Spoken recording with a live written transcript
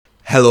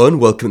Hello and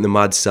welcome to the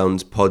Mad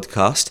Sounds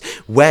podcast,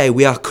 where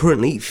we are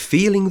currently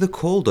feeling the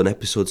cold on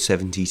episode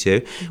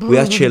 72. We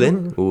are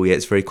chilling. Oh yeah,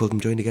 it's very cold.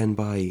 I'm joined again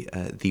by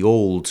the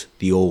olds.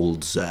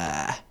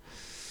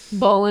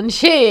 Ball and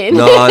Shane.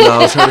 No, I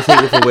was trying to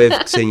think of a way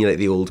of saying you like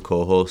the old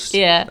co-host.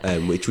 Yeah.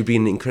 Which would be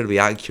an incredibly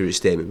accurate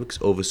statement because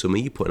over summer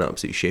you put an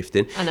absolute shift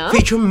in. I know.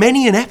 Feature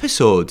many an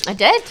episode. I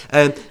did.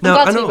 Now,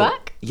 glad I to be know.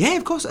 back. Yeah,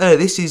 of course.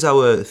 This is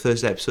our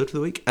Thursday episode of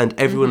the week, and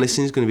everyone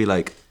listening is going to be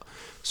like,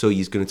 so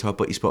you're going to talk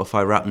about your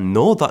Spotify rap?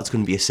 No, that's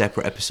going to be a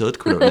separate episode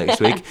coming up next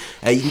week.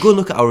 You can go and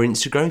look at our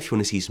Instagram if you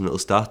want to see some little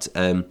stats.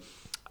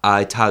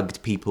 I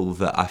tagged people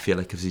that I feel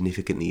like have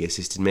significantly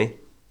assisted me.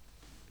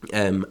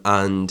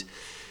 And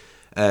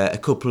a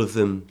couple of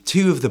them,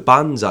 two of the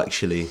bands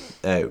actually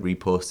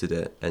reposted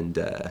it. And,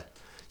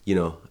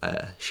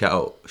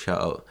 shout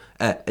out.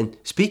 And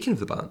speaking of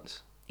the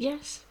bands.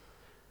 Yes.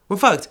 Well,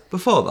 in fact,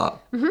 before that,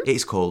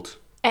 it's cold.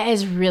 It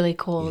is really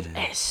cold.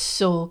 Yeah. It's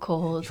so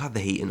cold. You've had the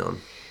heating on.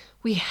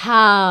 We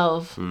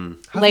have. How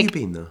have you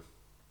been, though?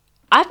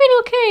 I've been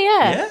okay,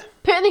 yeah. Yeah?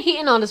 Putting the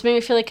heating on has made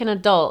me feel like an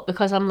adult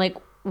because I'm like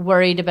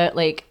worried about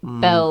like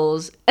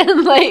bills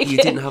and like. You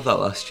didn't have that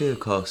last year, of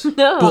course.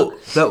 No.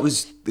 But that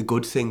was the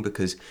good thing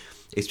because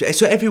it's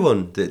so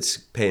everyone that's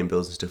paying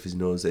bills and stuff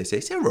knows they say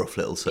it's a rough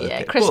little circuit.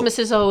 Yeah, Christmas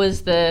is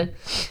always the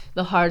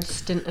hard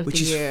stint of which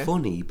the is year.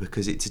 funny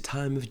because it's a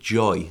time of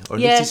joy, or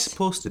at Yes. least it's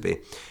supposed to be.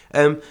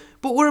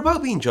 But we're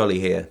about being jolly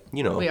here,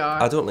 you know. We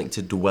are. I don't like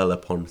to dwell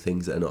upon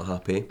things that are not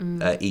happy,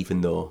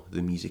 even though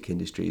the music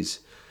industry is,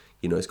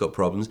 it's got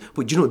problems.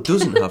 But do you know what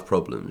doesn't have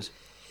problems?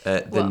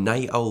 The What?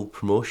 Night Owl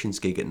promotions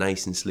gig at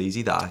Nice and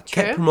Sleazy that I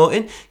True. kept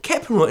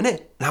promoting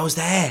it, and I was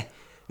there.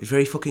 It was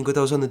very fucking good.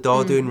 I was on the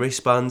door doing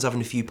wristbands,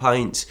 having a few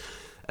pints,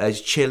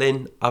 just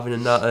chilling, having a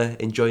natter,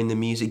 enjoying the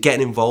music,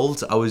 getting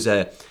involved. I was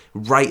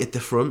right at the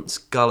front.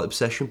 Scarlet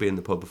Obsession, been in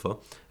the pub before.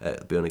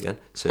 I'll be on again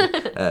soon.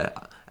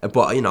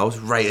 But, I was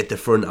right at the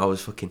front. I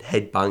was fucking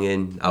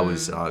headbanging. It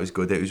was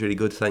good. It was really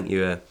good. Thank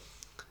you. It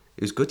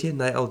was good, yeah.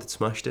 Night Owl did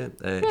smashed it.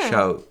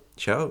 Shout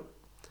out.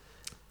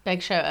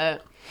 Big shout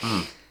out.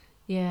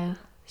 Yeah.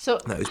 So,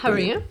 That was how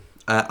brilliant.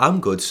 are you? I'm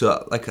good.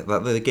 So,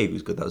 the gig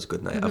was good. That was a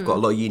good night. I've got a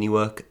lot of uni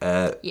work.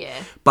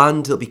 Yeah.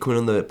 Band that'll be coming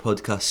on the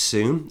podcast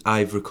soon.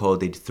 I've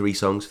recorded 3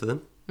 songs for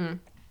them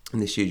in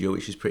the studio,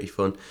 which was pretty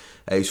fun.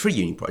 It was for a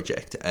uni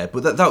project,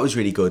 but that was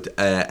really good.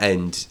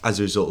 And as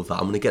a result of that,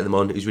 I'm going to get them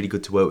on. It was really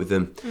good to work with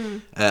them.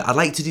 I'd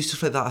like to do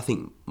stuff like that, I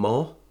think,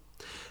 more.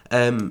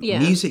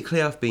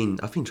 Musically, I've been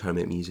trying to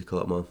make music a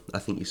lot more. I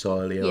think you saw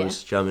earlier, I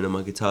was jamming on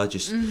my guitar,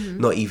 just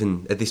not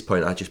even, at this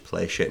point, I just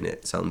play shit and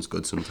it sounds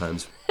good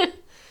sometimes.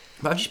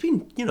 But I've just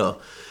been,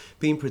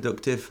 being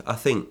productive. I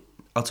think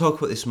I'll talk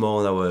about this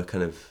more in our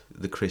kind of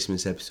the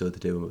Christmas episode to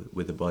do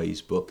with the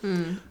boys. But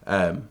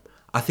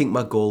I think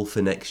my goal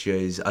for next year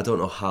is, I don't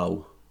know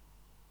how,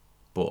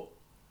 but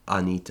I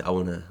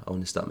want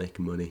to start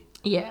making money.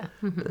 Yeah.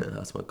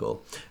 That's my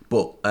goal.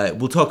 But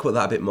we'll talk about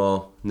that a bit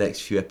more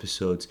next few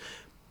episodes.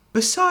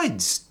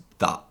 Besides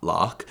that,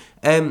 Lark,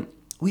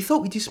 we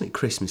thought we'd do something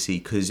Christmassy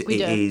because it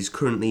is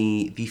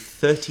currently the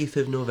 30th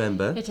of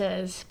November. It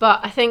is. But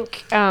I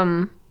think,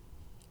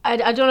 I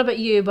don't know about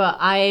you, but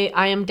I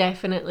am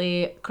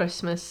definitely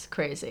Christmas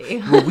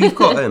crazy. Well, we've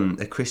got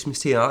a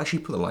Christmas tree. I'll actually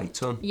put the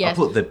lights on. Yes.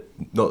 I'll put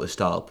not the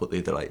star, I'll put the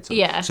other lights on.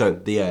 Yeah. So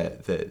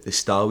the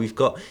star we've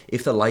got,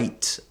 if the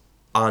lights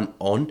aren't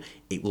on,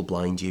 it will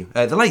blind you.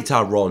 The lights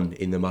are on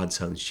in the Mad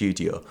Sound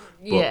studio.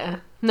 But Yeah.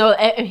 No,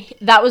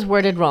 that was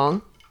worded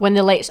wrong. When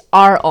the lights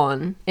are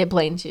on, it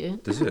blinds you.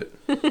 Does it?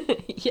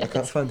 Yes. I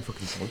can't find the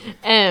fucking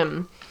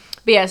song.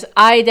 But yes,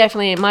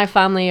 my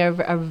family are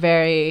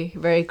very,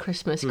 very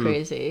Christmas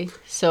crazy.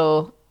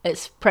 So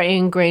it's pretty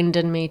ingrained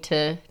in me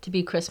to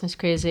be Christmas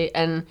crazy.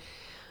 And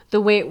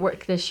the way it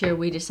worked this year,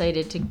 we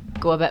decided to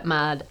go a bit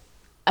mad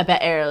a bit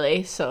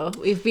early. So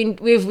we've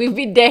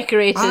been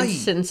decorated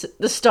since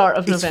the start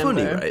of It's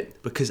November. funny,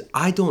 right? Because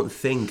I don't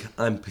think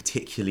I'm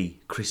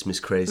particularly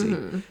Christmas crazy.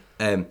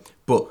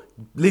 But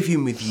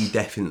living with you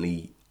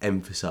definitely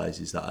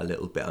emphasises that a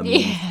little bit. I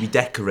mean, we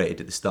decorated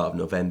at the start of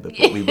November,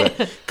 but we were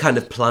kind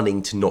of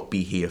planning to not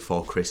be here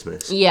for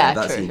Christmas. Yeah,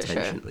 that's true, the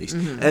intention at least.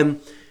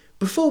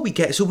 Before we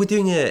so we're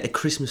doing a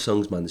Christmas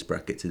songs Madness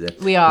bracket today.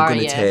 We are, We're going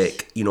to yes.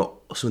 take,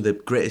 some of the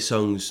greatest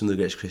songs, some of the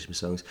greatest Christmas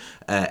songs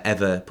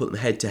ever, put them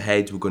head to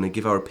head. We're going to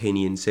give our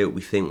opinion, say what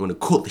we think. We're going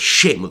to cut the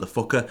shit,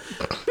 motherfucker.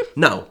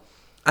 Now,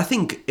 I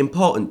think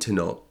important to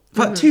note,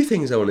 in fact, 2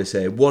 things I want to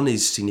say. One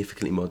is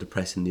significantly more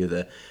depressing than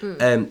the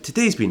other.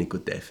 Today's been a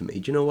good day for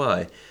me. Do you know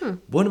why?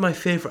 One of my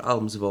favourite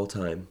albums of all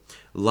time,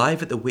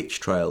 Live at the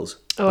Witch Trials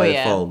by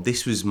The Fall.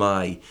 This was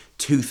my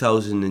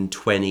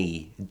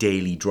 2020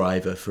 daily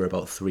driver for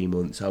about 3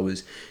 months. I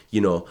was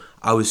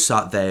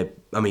sat there,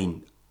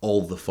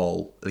 all the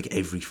Fall, like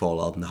every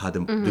Fall album that had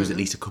them. There was at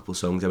least a couple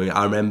songs.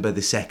 I remember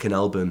the second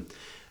album,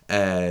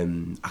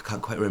 I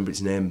can't quite remember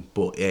its name,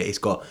 but it's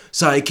got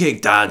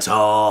Psychic Dance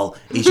Hall.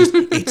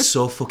 It's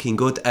so fucking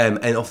good. And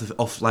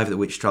off Live at the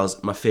Witch Trials,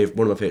 one of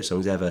my favourite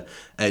songs ever,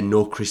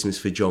 No Christmas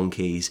for John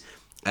Keys.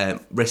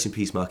 Rest in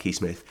peace, Marquis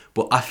Smith.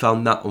 But I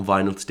found that on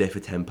vinyl today for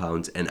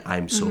 £10, and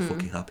I'm so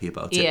fucking happy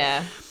about it.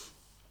 Yeah.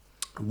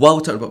 While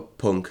we're talking about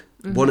punk,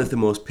 one of the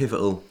most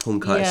pivotal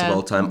punk artists Yeah. of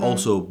all time,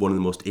 also one of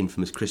the most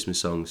infamous Christmas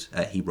songs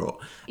he wrote.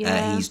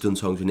 Yeah. He's done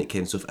songs with Nick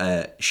Cave and stuff.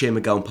 Shane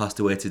MacGowan passed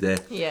away today.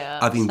 Yeah,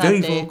 I've been sad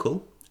very day.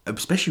 vocal,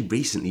 especially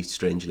recently,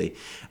 strangely.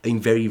 I've been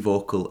very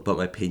vocal about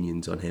my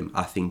opinions on him.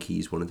 I think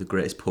he's one of the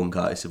greatest punk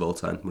artists of all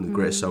time, one of the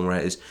greatest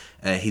songwriters.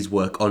 His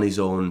work on his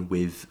own,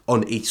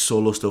 on his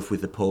solo stuff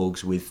with the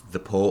Pogues, with the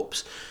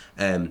Popes,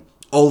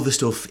 all the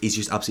stuff is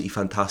just absolutely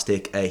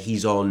fantastic.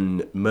 He's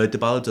on Murder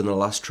Ballads on the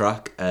last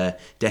track,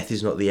 Death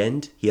Is Not the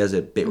End. He has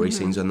a bit where he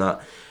sings on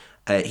that.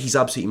 He's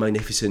absolutely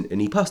magnificent, and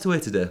he passed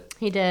away today.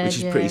 He did, which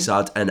is yeah. pretty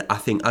sad. And I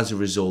think as a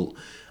result,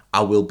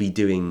 I will be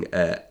doing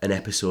an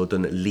episode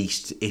on at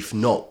least, if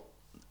not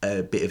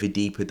a bit of a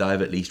deeper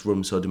dive, at least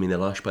Rum Sodomy and the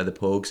Lash by the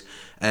Pogues.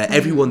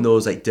 Everyone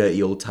knows like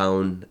Dirty Old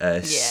Town,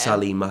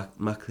 Sally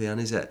MacLean,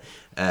 is it?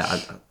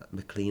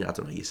 McLean, I don't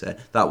know how you say it.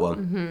 That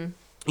one.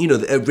 You know,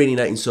 Rainy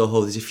Night in Soho,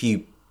 there's a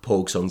few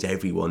Pogue songs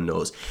everyone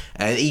knows.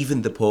 And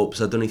even the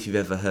Popes, I don't know if you've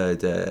ever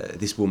heard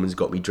This Woman's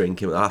Got Me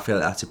Drinking. I feel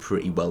like that's a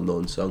pretty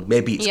well-known song.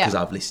 Maybe it's because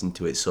I've listened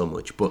to it so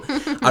much, but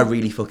I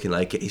really fucking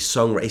like it. His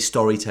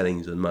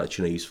storytelling is unmatched.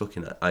 You know, he's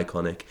fucking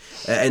iconic.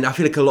 And I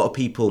feel like a lot of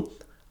people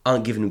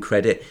aren't giving him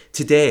credit.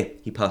 Today,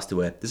 he passed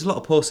away. There's a lot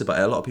of posts about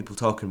it, a lot of people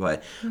talking about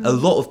it. A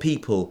lot of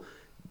people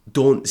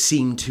don't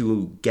seem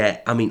to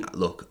get... I mean,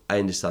 look, I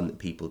understand that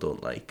people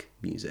don't like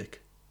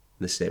music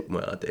the same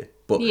way I do.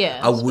 But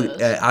Yeah,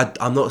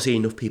 I'm not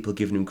seeing enough people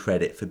giving him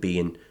credit for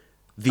being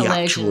the A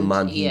actual legend,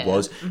 man he yeah.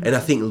 was. And I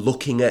think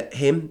looking at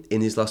him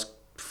in his last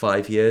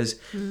 5 years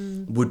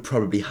would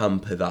probably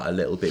hamper that a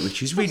little bit,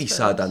 which is really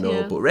sad, I know.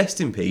 yeah. But rest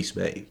in peace,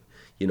 mate.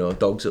 You know,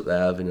 dog's up there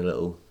having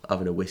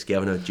a whiskey,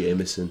 having a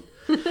Jameson.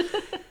 But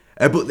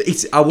I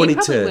wanted probably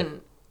to.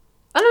 wouldn't.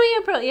 Oh no,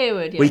 yeah, probably, yeah, he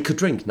would. Yeah. Well, he could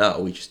drink now.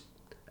 We just.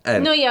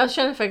 No, yeah, I was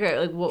trying to figure out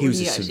like what He would was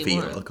he a actually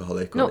severe want.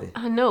 alcoholic. No, wasn't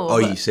he? I know.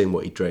 Oh, but- you saying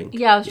what he drank?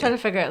 Yeah, I was trying to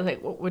figure out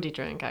like what would he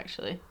drink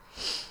actually.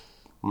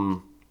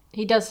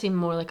 He does seem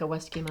more like a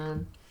whiskey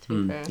man.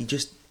 To be fair.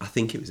 I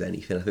think it was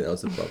anything. I think that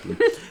was the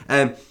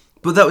problem.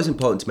 But that was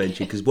important to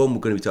mention because one, we're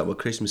going to be talking about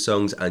Christmas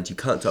songs, and you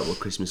can't talk about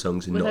Christmas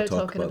songs and Without not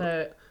talk talking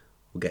about.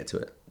 We'll get to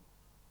it.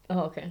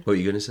 Oh, okay. What were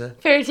you going to say?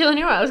 Fairy Tale in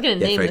New York. I was going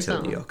to Yeah, name Fairy the Tale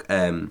song. New York.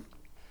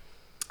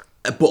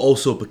 But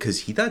also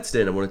because he died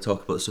today, and I want to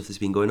talk about the stuff that's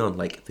been going on.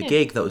 Like the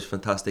gig, that was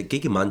fantastic.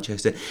 Gig in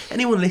Manchester.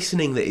 Anyone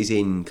listening that is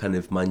in kind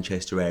of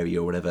Manchester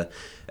area or whatever,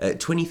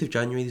 20th of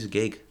January, there's a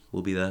gig.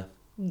 We'll be there.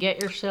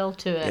 Get yourself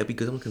to it. It'll be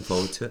good. I'm looking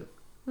forward to it.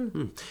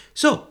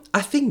 So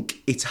I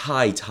think it's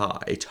high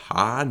time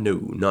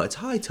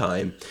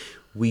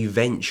we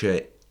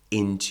venture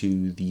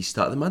into the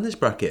Start of the Madness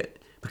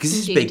bracket. Because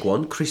this is a big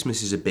one.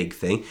 Christmas is a big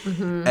thing.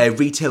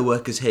 Retail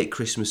workers hate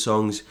Christmas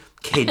songs.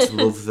 Kids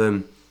love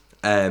them.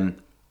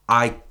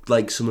 I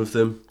like some of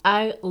them.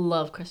 I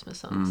love Christmas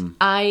songs.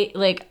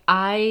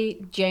 I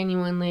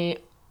genuinely...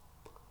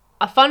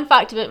 A fun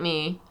fact about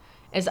me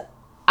is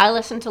I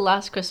listen to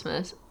Last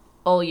Christmas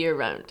all year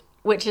round,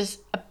 which is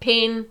a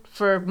pain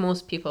for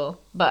most people,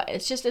 but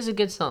it's a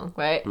good song,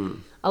 right?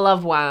 I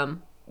love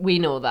Wham. We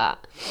know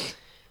that.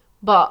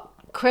 But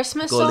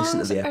Christmas Go listen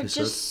to songs the are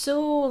episode. just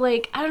so,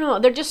 like, I don't know,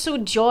 they're just so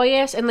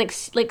joyous, and like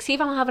see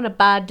if I'm having a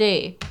bad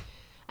day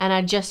and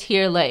I just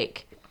hear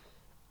like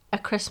a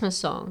Christmas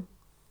song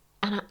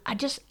and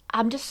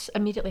I'm just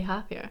immediately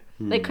happier.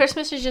 Like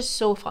Christmas is just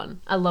so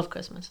fun. I love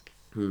Christmas.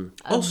 I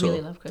Also,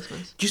 really love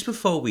Christmas. Just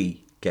before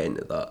we get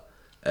into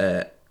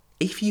that,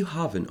 if you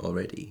haven't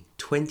already,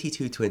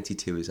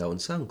 2222 is out on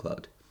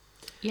SoundCloud.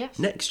 Yes.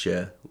 Next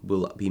year,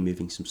 we'll be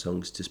moving some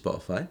songs to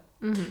Spotify.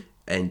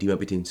 And you might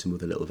be doing some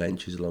other little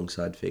ventures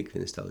alongside Vaguely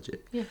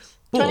Nostalgic. Yes.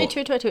 But-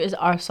 2222 is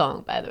our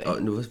song, by the way. Oh,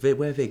 no,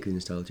 we're Vaguely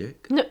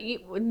Nostalgic. No, you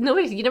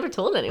never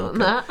told anyone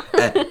that.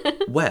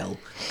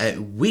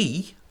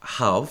 We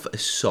have a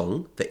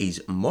song that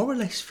is more or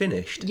less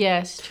finished.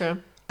 Yes,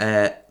 true.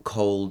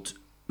 Called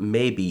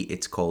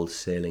it's called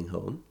Sailing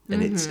Home,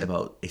 and it's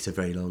a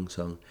very long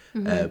song,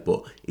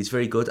 but it's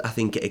very good. I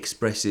think it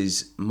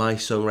expresses my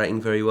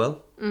songwriting very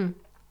well.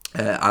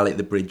 I like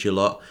the bridge a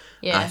lot.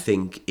 Yeah. I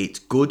think it's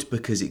good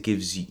because it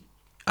gives you,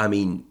 I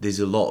mean,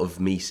 there's a lot of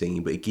me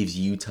singing, but it gives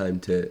you time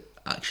to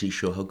actually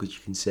show how good you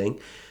can sing.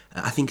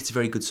 I think it's a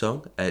very good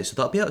song, so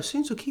that'll be out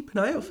soon, so keep an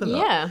eye out for that.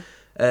 Yeah.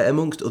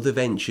 Amongst other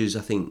ventures,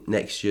 I think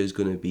next year is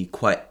going to be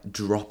quite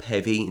drop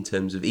heavy in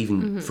terms of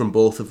even from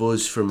both of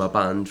us, from my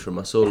band, from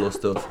my solo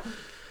stuff.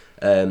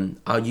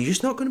 You're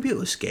just not going to be able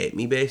to escape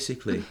me,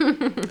 basically. You're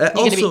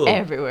also, gonna be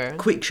everywhere.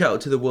 Quick shout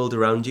out to The World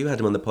Around You. I had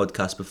him on the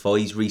podcast before.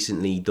 He's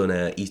recently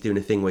he's doing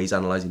a thing where he's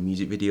analysing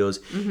music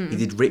videos. He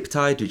did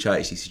Riptide, which I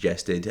actually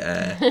suggested.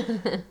 That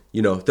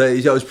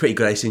was pretty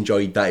good. I just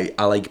enjoyed that.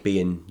 I like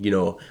being,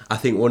 I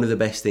think one of the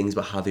best things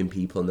about having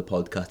people on the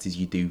podcast is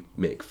you do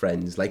make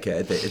friends. Like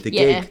at the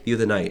gig the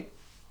other night,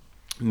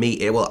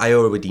 I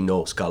already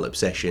know Scarlet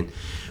Obsession,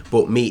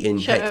 but meeting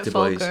Shout out Hector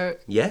Boys,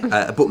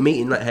 Falkirk. but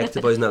meeting like Hector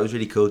Boys, and that was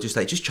really cool. Just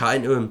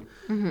chatting to him,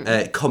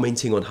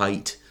 commenting on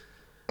height.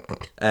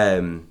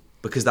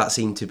 because that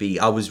seemed to be...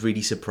 I was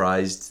really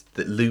surprised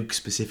that Luke,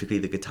 specifically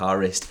the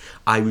guitarist,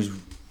 I was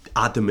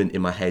adamant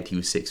in my head he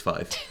was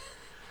 6'5".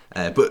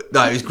 But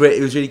no, it was great.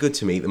 It was really good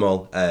to meet them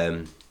all.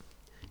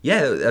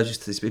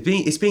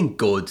 It's been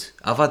good.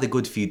 I've had a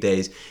good few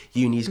days.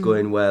 Uni's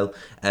going well.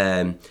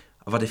 I've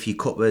had a few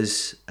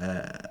cuppas.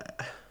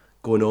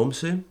 Going home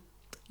soon.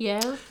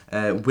 Yeah.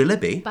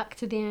 Willoughby. Back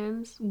to the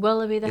ends.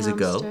 Willoughby the Is a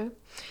hamster. girl.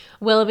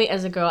 Willoughby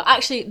is a girl.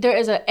 Actually, there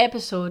is an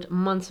episode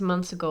months and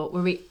months ago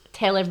where we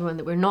tell everyone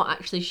that we're not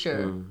actually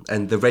sure.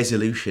 And the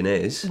resolution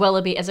is...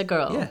 Willoughby is a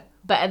girl. Yeah.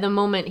 But at the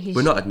moment,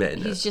 We're not admitting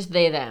he's that. just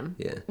they, them.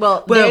 Yeah.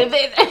 Well, Well, they're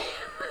they.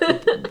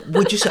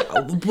 We're just...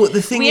 But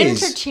the thing We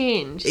is...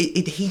 interchange.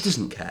 He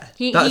doesn't care.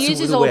 He That's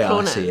uses the all way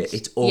pronouns. I see it.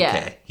 It's okay.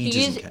 Yeah. He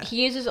doesn't care.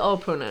 He uses all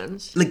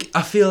pronouns. Like,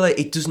 I feel like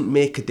it doesn't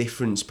make a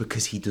difference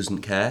because he doesn't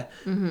care.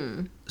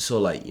 Mm-hmm. So,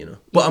 like, you know.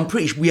 But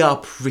we are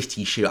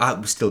pretty sure.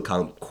 I still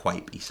can't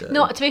quite be certain.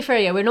 No, to be fair,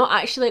 yeah, we're not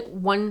actually like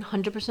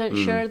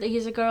 100% sure that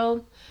he's a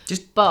girl. It's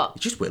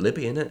just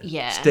Willoughby, innit?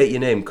 Yeah. State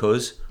your name,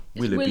 cuz.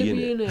 Willoughby,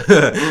 Willoughby,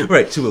 innit?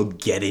 Right, so we'll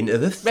get into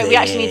the thing. Right, we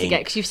actually need to get,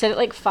 because you've said it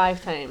like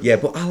 5 times. Yeah,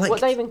 but I like... What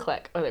did I even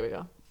click? Oh, there we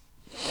go.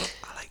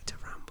 I like to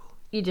ramble.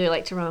 You do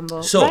like to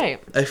ramble. So,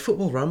 right. a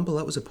football ramble,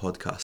 that was a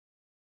podcast.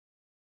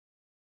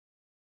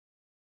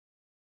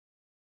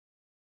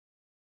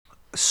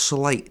 A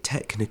slight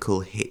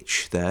technical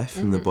hitch there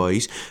from the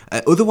boys.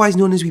 Otherwise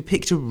known as we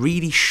picked a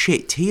really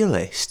shit tier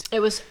list. It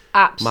was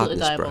absolutely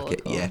Madness diabolical.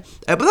 bracket, yeah.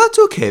 But that's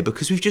okay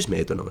because we've just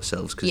made one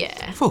ourselves. Cause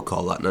Yeah. fuck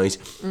all that noise.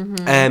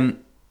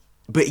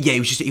 But yeah,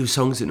 it was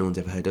songs that no one's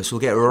ever heard of. So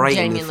we'll get right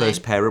into the Genuinely.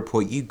 first pair up.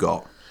 What you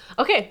got?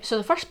 Okay, so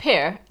the first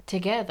pair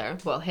together,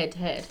 well, head to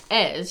head,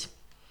 is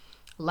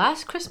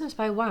Last Christmas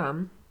by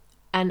Wham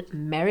and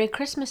Merry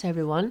Christmas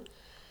Everyone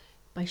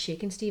by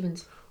Shakin'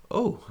 Stevens.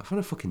 Oh, I found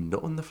a fucking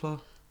nut on the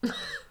floor.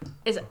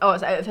 It's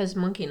out of his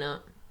monkey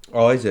nut.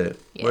 Oh, is it?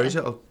 Yeah. Where is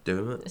it? I'll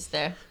do it. It's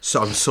there.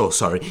 So I'm so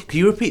sorry. Can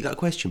you repeat that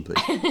question,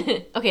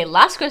 please? Okay,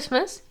 Last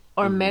Christmas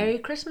or Merry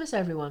Christmas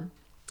Everyone?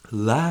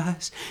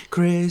 Last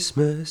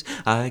Christmas,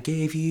 I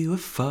gave you a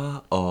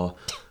fart. Or,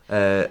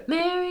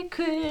 Merry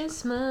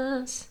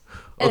Christmas.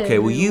 okay,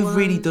 well, you've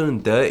really everyone.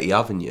 done dirty,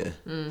 haven't you?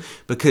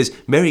 Because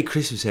Merry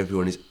Christmas,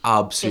 everyone, is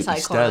absolutely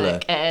It's iconic. stellar.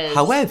 It is.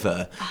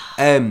 However,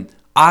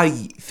 I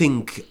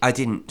think I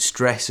didn't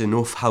stress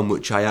enough how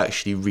much I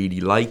actually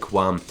really like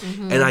Wham.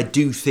 Mm-hmm. And I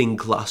do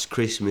think Last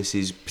Christmas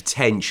is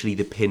potentially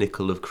the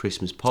pinnacle of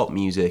Christmas pop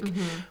music.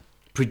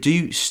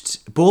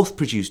 Both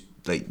produced,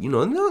 like, you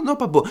know, not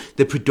bad, but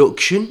the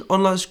production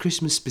on Last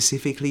Christmas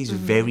specifically is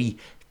very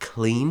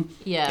clean.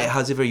 Yeah. It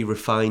has a very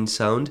refined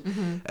sound.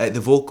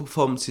 The vocal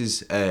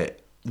performances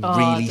Oh,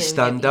 really they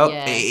stand make- out.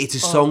 yeah. It's a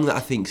song that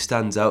I think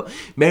stands out.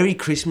 Merry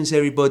Christmas,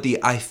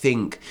 everybody. I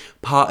think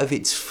part of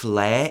its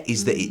flair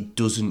is that it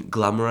doesn't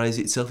glamorize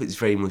itself. It's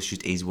very much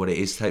just is what it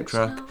is type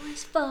track. Snow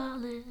is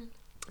falling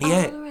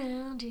Yeah. all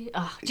around you.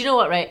 Oh, do you know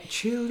what, right?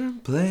 Children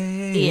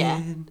playing.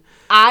 Yeah.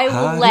 I will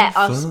having let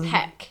us fun.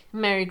 pick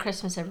Merry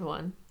Christmas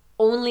Everyone.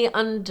 Only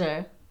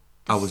under...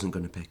 I wasn't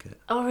going to pick it.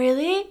 Oh,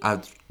 really? I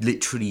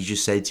literally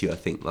just said to you, I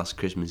think Last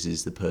Christmas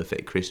is the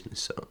perfect Christmas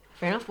song.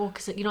 Fair enough. Well,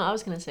 because you know what I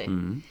was going to say?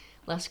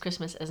 Last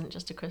Christmas isn't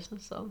just a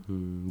Christmas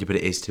song. Yeah, but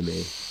it is to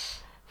me.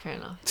 Fair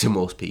enough. To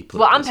most people.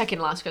 Well, it I'm is. picking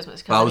Last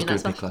Christmas Well, I because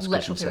was that's gonna my pick Last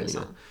literal Christmas favourite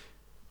anyway. song.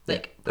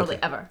 Like, probably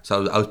Okay. ever.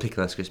 So I was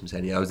picking Last Christmas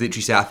anyway. I was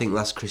literally saying I think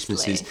Last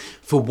Christmas Slay. is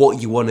for what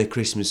you want a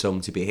Christmas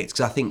song to be a hit. Because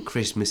I think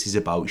Christmas is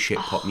about shit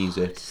pop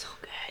music. So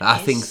good. I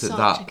It's think such a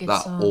that good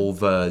that song.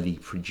 overly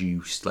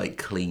produced, like,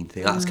 clean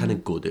thing, that's kind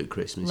of good at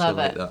Christmas. Love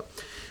I like it. that.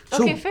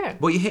 So, Okay, fair.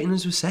 what are you hitting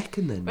us with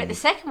second then? Right, the mate?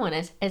 second one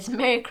is It's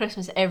Merry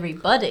Christmas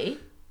Everybody,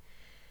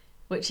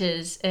 which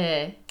is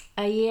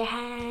Are you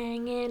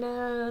hanging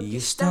up You're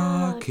your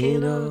stocking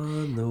stocking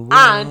on the wall.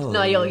 And,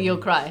 no, you'll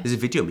cry, There's a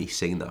video of me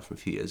singing that from a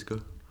few years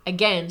ago.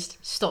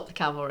 against Stop the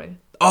Cavalry.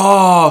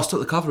 Oh, Stop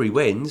the Cavalry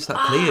wins. That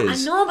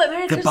clears. I know, but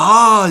Merry The Christmas...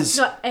 bars!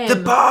 No, the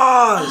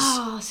bars!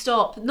 Oh,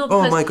 stop. No, Oh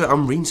because... my god,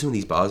 I'm reading some of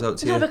these bars out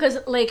to No, you. because,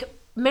 like,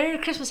 Merry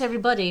Christmas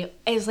Everybody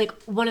is, like,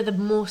 one of the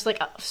most, like,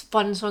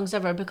 fun songs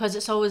ever, because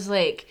it's always,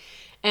 like,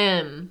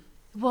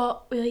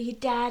 what will your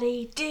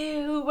daddy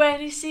do when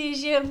he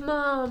sees your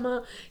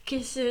mama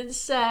kissing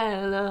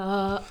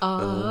Santa?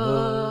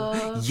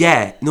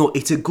 Yeah, no,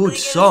 it's a good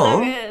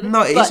song.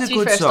 No, it But is to a be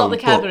good fair, song. Stop the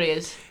but Cavalry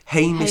is...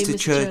 Hey, Mr. Mr.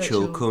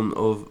 Churchill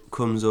Churchill.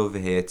 comes over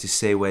here to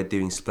say we're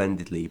doing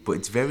splendidly, but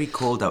it's very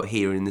cold out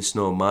here in the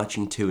snow,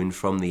 marching to and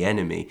from the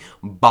enemy.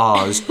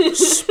 Bars,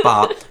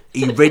 spat. Are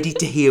you ready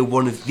to hear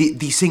one of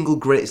the single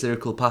greatest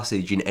lyrical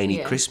passage in any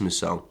Yeah. Christmas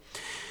song?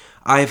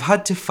 I have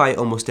had to fight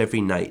almost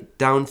every night,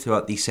 down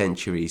throughout these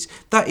centuries.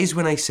 That is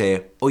when I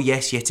say, oh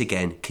yes, yet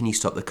again, can you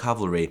stop the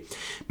cavalry?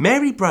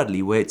 Mary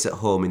Bradley waits at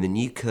home in the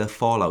nuclear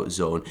fallout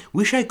zone.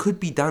 Wish I could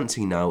be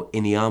dancing now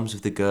in the arms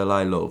of the girl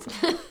I love.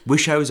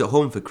 Wish I was at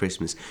home for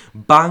Christmas.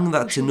 Bang,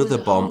 that's another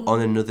bomb on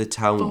another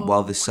town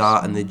while the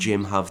Tsar and the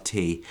Jim have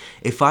tea.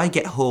 If I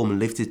get home and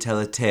live to tell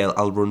a tale,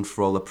 I'll run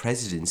for all the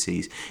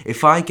presidencies.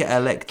 If I get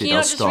elected, you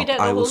I'll not just stop. read out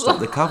the I will whole stop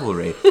the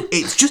cavalry.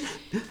 It's just...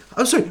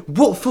 I'm sorry,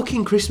 what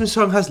fucking Christmas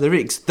song has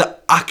lyrics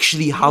that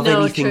actually have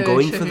No, anything true,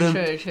 going true, for them.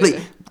 true, true.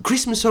 Like,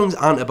 Christmas songs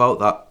aren't about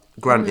that,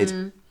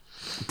 granted.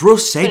 Bro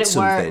said But it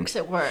something. works,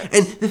 it works.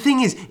 And the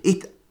thing is,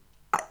 it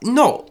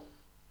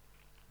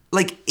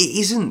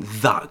isn't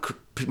that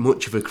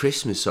much of a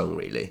Christmas song,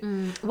 really.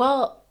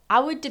 Well, I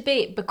would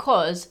debate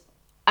because,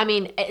 I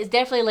mean, it's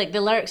definitely like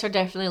the lyrics are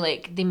definitely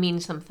like they mean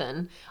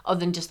something other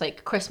than just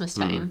like Christmas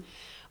time.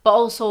 But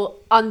also,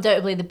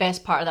 undoubtedly, the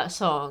best part of that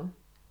song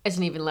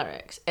isn't even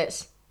lyrics.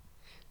 It's.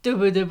 No,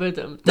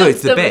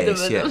 it's the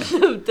bass, yeah.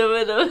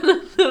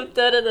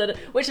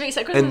 Which makes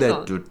it a Christmas And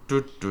then song.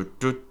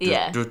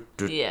 Yeah.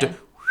 Yeah.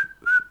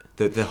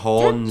 The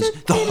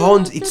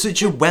horns, it's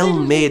such a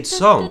well-made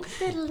song.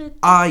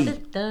 I'm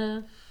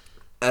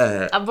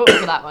voting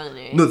for that one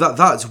anyway. No,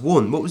 that's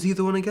one. What was the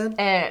other one again?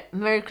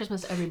 Merry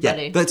Christmas,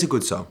 everybody. Yeah, that's a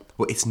good song.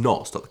 Well, it's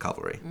not Stop the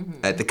Cavalry.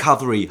 The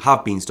Cavalry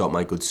have been stopped,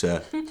 my good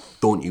sir.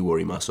 Don't you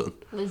worry, my son.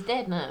 Well, it's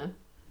dead now.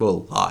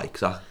 Well,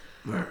 because I...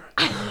 No,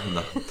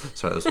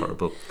 sorry, that was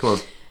horrible. Come on.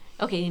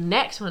 Okay,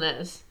 next one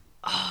is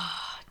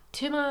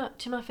to my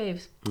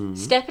faves.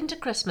 Step into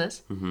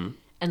Christmas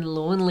and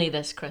Lonely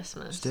This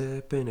Christmas.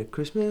 Step in at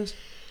Christmas.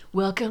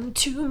 Welcome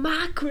to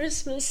my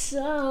Christmas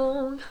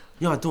song.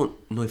 I don't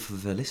know if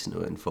I've ever listened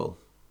to it in full.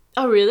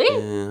 Oh, really?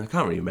 I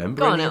can't really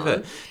remember Go on, any of Ellen.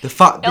 it. The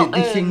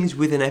thing is,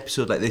 with an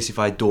episode like this, if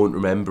I don't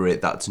remember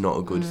it, that's not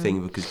a good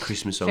thing because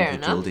Christmas songs Fair are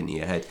enough. drilled into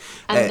your head.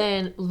 And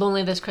then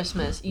Lonely This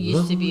Christmas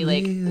used to be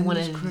like one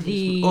of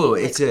the... Oh,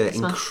 it's like,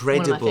 an one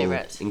of my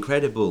favourites.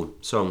 incredible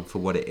song for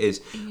what it is.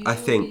 I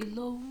think,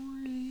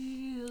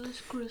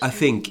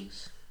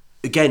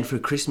 again, for a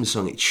Christmas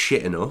song, it's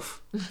shit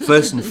enough.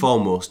 First and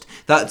foremost,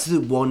 that's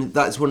one of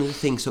the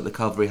things that the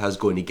Cavalry has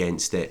going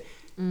against it.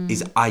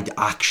 Is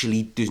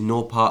there's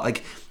no part,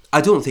 like, I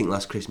don't think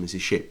Last Christmas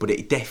is shit, but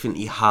it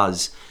definitely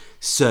has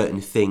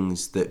certain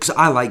things that, because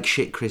I like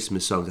shit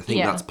Christmas songs, I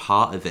think that's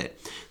part of it.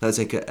 That's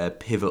like a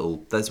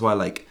pivotal, that's why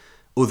like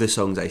other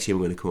songs I see I'm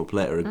going to come up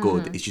later are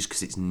good, it's just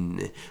because it's,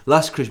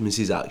 Last Christmas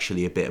is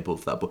actually a bit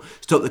above that, but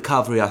Stop the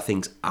Cavalry I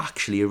think is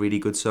actually a really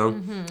good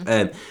song.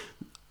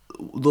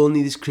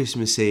 Lonely This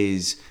Christmas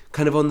is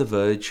kind of on the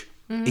verge,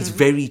 it's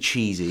very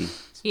cheesy,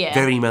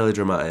 very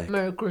melodramatic.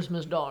 Merry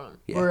Christmas, darling,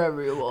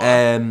 wherever you are.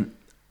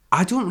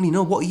 I don't really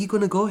know, what are you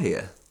going to go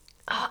here?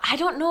 I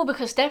don't know,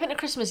 because Step Into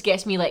Christmas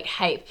gets me like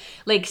hype.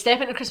 Like Step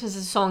Into Christmas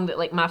is a song that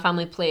like my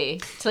family play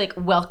to like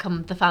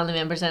welcome the family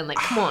members in. Like,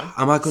 come on,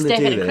 am I going to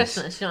do Into this?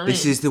 Christmas, you know what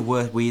This I mean? is the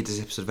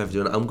weirdest episode I've ever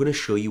done. I'm going to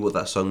show you what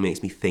that song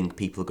makes me think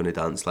people are going to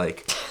dance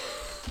like.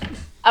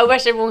 I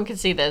wish everyone could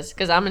see this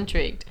because I'm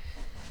intrigued.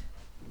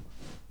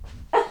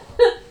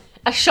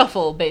 A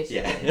shuffle,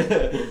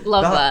 basically.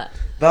 Love that.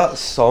 That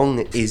song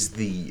is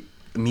the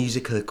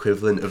musical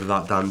equivalent of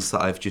that dance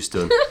that I've just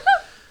done.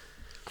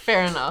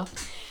 Fair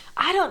enough.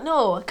 I don't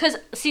know, because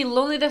see,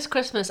 Lonely This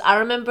Christmas, I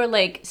remember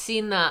like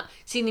seeing the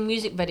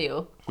music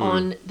video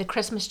on the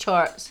Christmas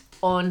charts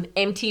on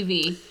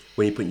MTV.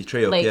 When you put your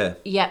tree up, Like,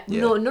 yeah.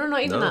 No,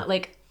 not even No. that.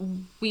 Like,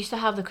 we used to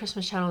have the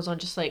Christmas channels on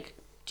just like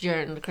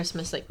during the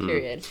Christmas like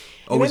period.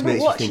 I Always remember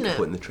makes you watching think of it.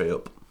 putting the tree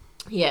up.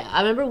 Yeah,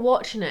 I remember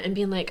watching it and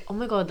being like, oh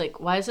my god, like,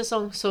 why is this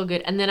song so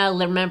good? And then I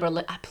remember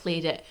like, I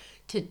played it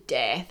to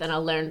death and I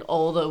learned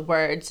all the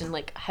words and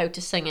like how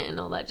to sing it and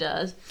all that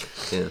jazz.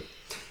 Yeah.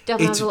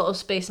 Definitely It's has a little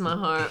space in my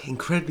heart.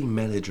 Incredibly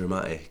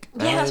melodramatic.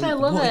 Yeah, that's why I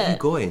love what it. are you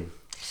going?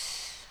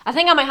 I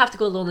think I might have to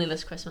go Lonely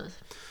This Christmas.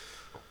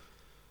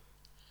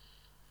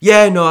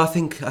 Yeah, no, I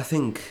think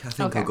Okay.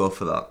 I'll go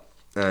for that.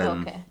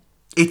 Okay.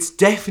 It's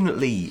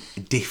definitely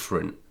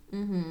different.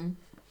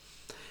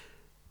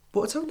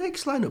 What's our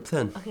next lineup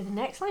then? Okay, the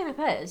next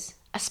lineup is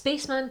A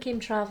Spaceman Came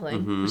Travelling,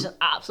 Mm-hmm. which is an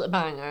absolute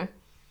banger,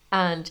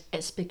 and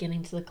it's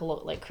beginning to look a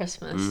lot like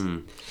Christmas.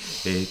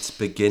 It's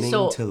beginning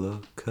So- to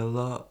look a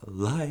lot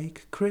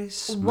like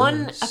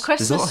Christmas. A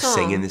Christmas There's a lot of song.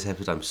 singing in this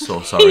episode. I'm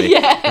so sorry.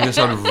 Yeah. I'm gonna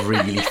sound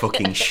really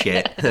fucking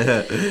shit.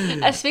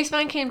 A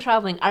Spaceman Came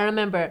Travelling, I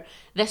remember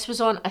this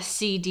was on a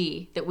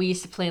CD that we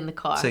used to play in the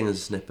car. Sing us a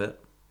snippet.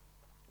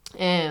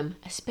 A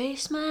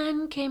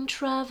spaceman came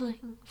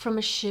travelling from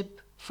a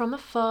ship from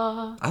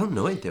afar. I don't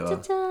know it, do I?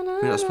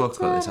 I mean, I spoke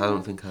about this. I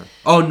don't think I.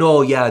 Oh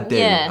no, yeah, I do.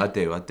 Yeah. I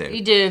do.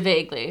 You do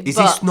vaguely. Is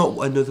but this not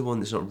another one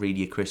that's not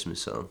really a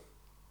Christmas song?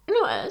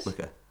 No, it is.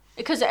 Okay.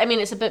 Because, I mean,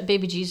 it's a bit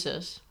Baby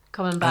Jesus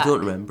coming back. I don't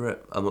remember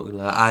it. I'm not gonna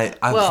lie.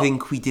 I Well-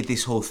 think we did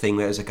this whole thing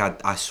where it was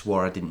like I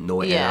swore I didn't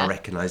know it Yeah. and I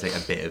recognised like a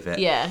bit of it.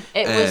 Yeah,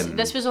 it was.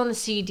 This Um, was on the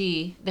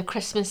CD, the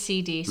Christmas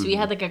CD. So we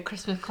had like a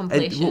Christmas And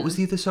compilation. what was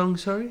the other song?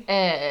 Sorry.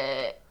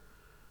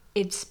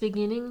 It's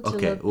beginning to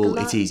Okay, look well,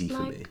 a it's lot easy for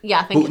like... me.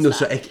 Yeah, I think But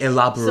it's no, that. so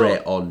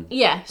elaborate So- on.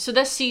 Yeah, so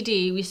this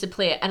CD we used to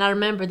play it, and I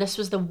remember this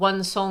was the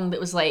one song that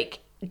was like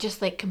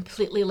just like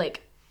completely like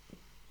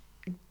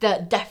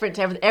that different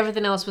to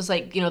everything else was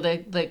like, you know,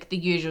 the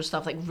usual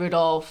stuff like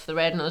Rudolph the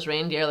Red-Nosed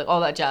Reindeer, like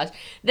all that jazz.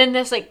 Then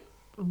this like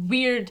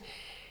weird,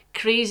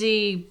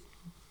 crazy,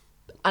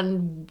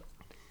 and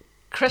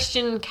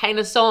Christian kind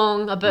of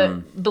song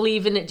about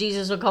believing that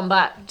Jesus would come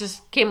back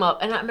just came up,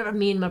 and I remember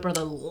me and my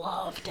brother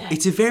loved it.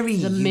 It's a very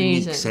unique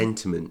amazing.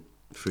 sentiment.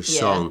 for a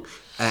song,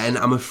 and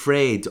I'm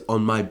afraid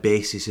on my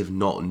basis of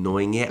not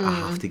knowing it, I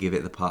have to give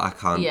it the part. I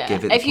can't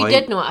give it the If you point.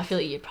 did know it, I feel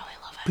like you'd probably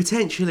love it.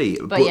 Potentially,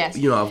 but yes.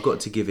 you know, I've got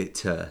to give it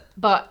to.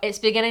 But it's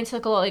beginning to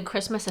look a lot like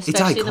Christmas,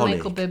 especially the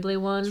iconic. Michael Bublé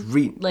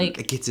one.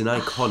 Like it's an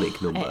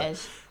iconic number. It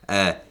is.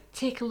 Uh,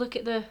 Take a look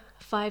at the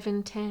 5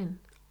 and 10.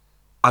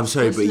 I'm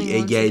sorry, but Listening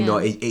once yeah, again. no,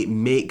 it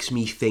makes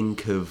me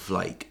think of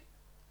like,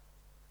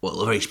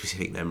 well, very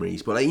specific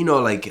memories, but like, you know,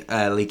 like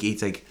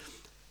it's like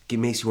it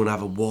makes you want to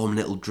have a warm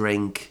little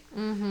drink,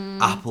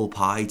 apple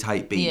pie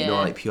type beat, you know, Yeah.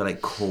 like pure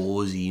like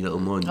cozy little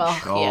munch.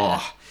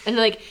 Yeah. And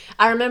like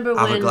I remember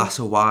Have when a glass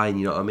of wine,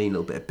 you know what I mean? A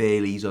little bit of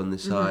Bailey's on the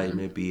side,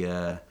 maybe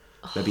love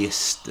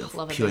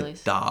a pure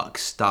Baileys. dark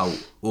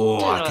stout. Oh,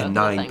 like a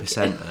no,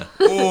 9%.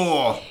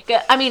 Oh,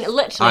 Yeah, I mean,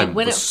 literally, I'm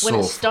when it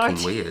so started,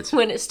 fucking weird.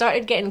 when it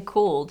started getting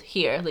cold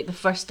here, like the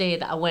first day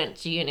that I went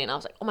to uni, and I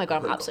was like, oh my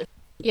god, I'm absolutely.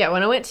 Yeah,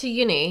 when I went to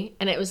uni,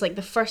 and it was like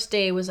the first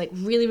day was like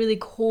really, really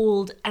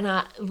cold, and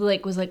I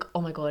like was like,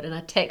 oh my god, and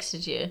I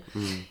texted you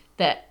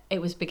that it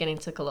was beginning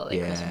to look a lot like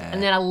Christmas,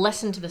 and then I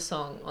listened to the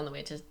song on the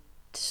way to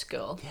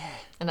school,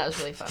 and that was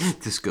really fun.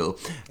 to school.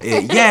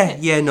 No,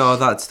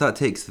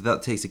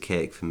 that takes a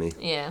cake for me.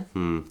 Yeah,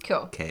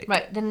 cool. Cake.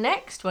 Right, the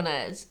next one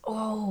is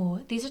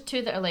these are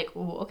two that are like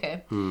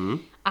okay.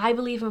 I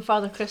Believe in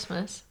Father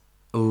Christmas.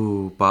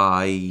 Oh,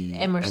 by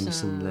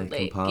Emerson, Lake and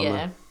Lake, Palmer.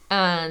 yeah,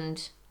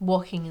 and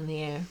Walking in the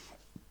Air.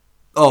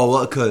 Oh,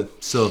 well, okay.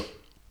 So,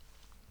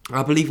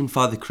 I Believe in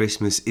Father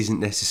Christmas isn't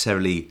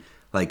necessarily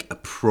like a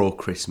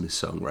pro-Christmas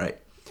song, right?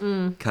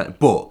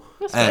 But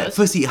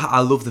firstly, I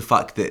love the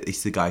fact that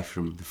it's the guy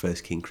from the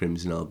first King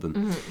Crimson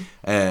album.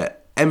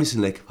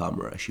 Emerson, Lake and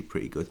Palmer are actually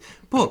pretty good,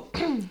 but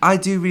I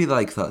do really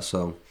like that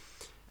song.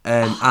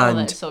 And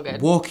that's so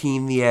good. Walking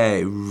in the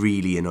Air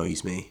really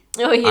annoys me.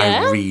 Oh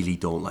yeah. I really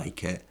don't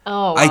like it.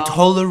 Oh, wow. I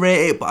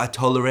tolerate it, but I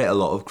tolerate a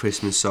lot of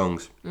Christmas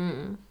songs.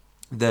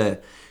 The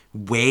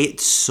way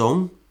it's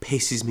sung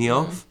pisses me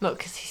off. No,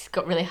 because he's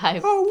got really high.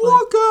 That's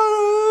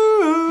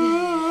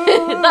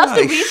That's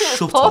the reason it's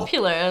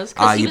popular.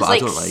 Because he was but I like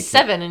don't like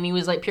 7 and he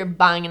was like pure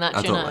banging that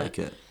I tune don't out. like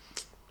it.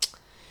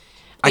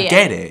 I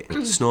get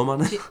it. Snowman.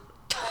 To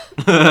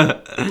be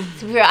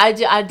fair, I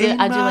do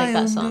like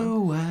that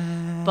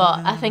song, but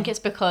I think it's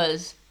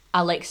because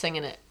I like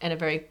singing it in a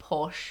very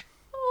posh,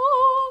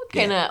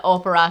 kind of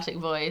operatic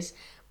voice.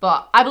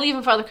 But I Believe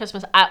in Father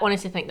Christmas. I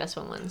honestly think this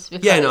one wins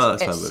because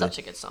that's fine it's with such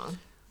me. a good song.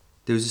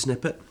 There was a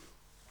snippet.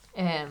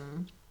 My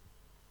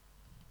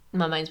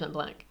mind's went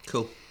blank.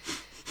 Cool.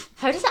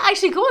 How does it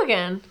actually go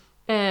again?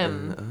 I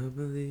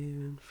believe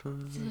in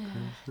Father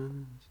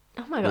Christmas.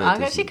 Oh my god, No, it I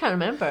actually doesn't. can't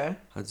remember.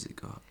 How does it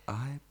go?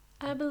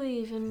 I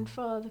believe in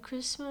Father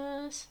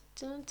Christmas.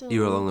 Dun, dun,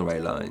 You're along the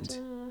right dun, lines.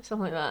 dun,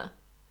 something like that.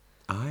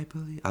 I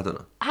don't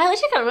know. I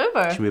literally can't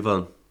remember. Should we move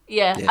on?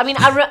 Yeah. Yeah. I mean,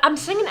 I'm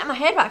singing it in my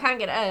head, but I can't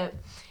get it out.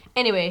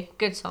 Anyway,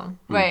 good song.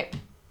 Right.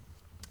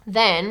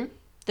 Then,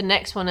 the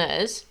next one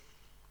is...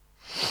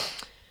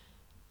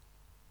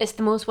 It's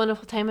the most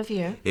wonderful time of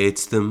year.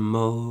 It's the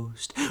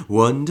most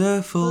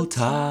wonderful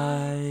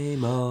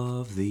time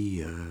of the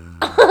year.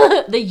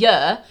 The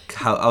year.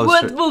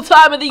 Wonderful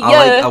time of the year.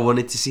 I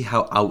wanted to see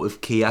how out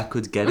of key I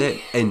could get it,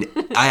 and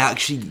I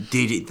actually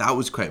did it. That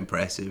was quite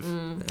impressive.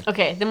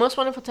 Okay, the most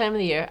wonderful time of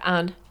the year,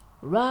 and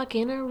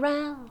rocking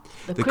around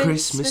the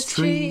Christmas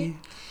tree.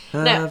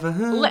 Now,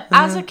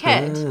 as a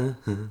kid...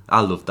 I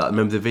loved that.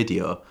 Remember the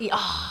video?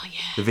 Oh, yeah.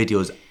 The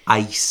video's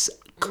ice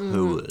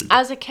cold.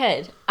 As a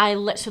kid,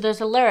 so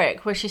there's a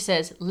lyric where she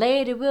says,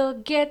 "Later we'll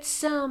get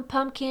some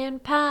pumpkin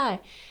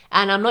pie,"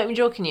 and I'm not even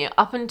joking you.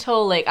 Up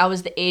until like I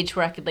was the age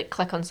where I could like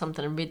click on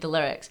something and read the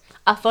lyrics,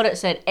 I thought it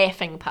said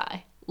effing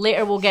pie.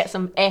 Later we'll get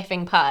some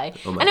effing pie,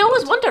 and I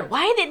always wondered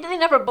why did they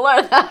never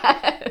blur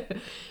that.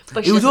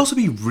 But It would also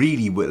be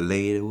really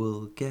later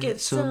we'll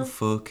get some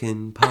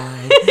fucking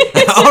pie.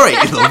 All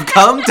right, love,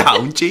 calm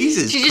down,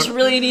 Jesus. She just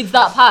really needs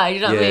that pie.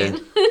 You know what I Yeah.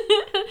 mean?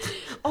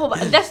 Oh,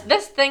 but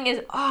this thing is.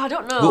 Oh, I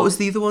don't know. What was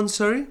the other one?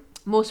 Sorry.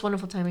 Most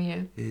wonderful time of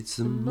year? It's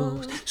the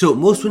most. So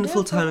most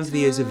wonderful time of the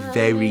year is a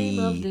very.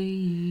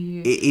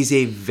 It is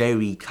a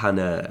very kind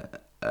of.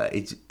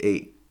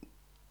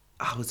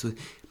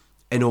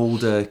 An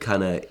older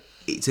kind of.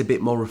 It's a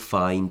bit more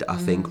refined, I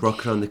think.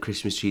 Rock Around the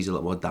Christmas Tree is a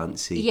lot more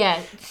dancey. Yeah,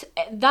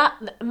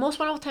 that most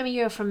wonderful time of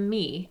year for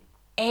me.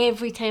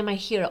 Every time I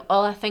hear it,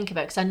 all I think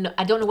about, because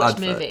I don't know which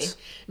Adverts.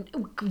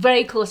 movie.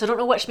 Very close. I don't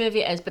know which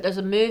movie it is, but there's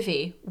a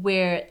movie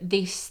where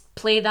they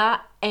play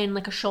that in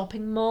like a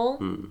shopping mall,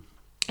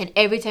 and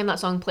every time that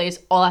song plays,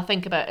 all I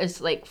think about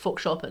is like folk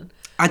shopping.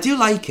 I do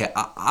like it.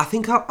 I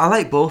think I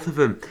like both of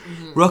them.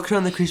 Rock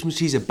Around the Christmas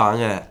Tree is a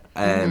banger,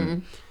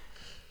 and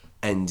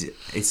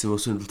it's the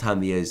most wonderful time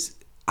of the year.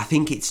 I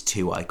think it's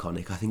too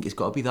iconic. I think it's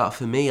got to be that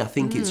for me. I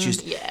think it's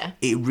just,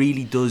 it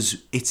really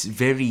does. It's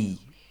very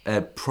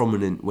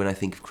prominent when I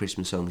think of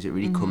Christmas songs. It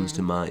really comes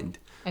to mind.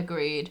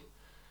 Agreed.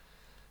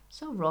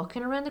 So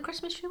Rocking Around the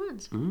Christmas Tree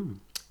wins.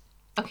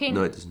 Okay.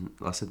 No, it doesn't.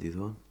 I said the other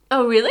one.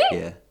 Oh really?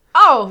 Yeah.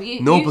 Oh,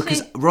 No,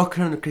 because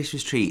Rocking Around the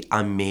Christmas Tree,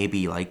 I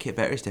maybe like it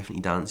better. It's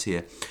definitely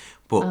dancier.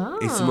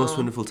 But it's the most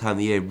wonderful time of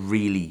the year.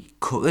 Really,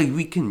 like,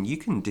 you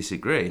can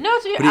disagree. No,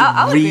 but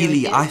I'll agree with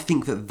you. I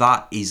think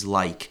that is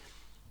like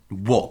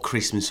what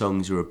Christmas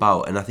songs are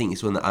about, and I think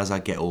it's one that as I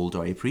get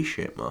older I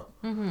appreciate more.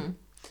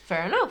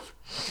 Fair enough.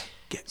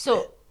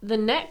 So the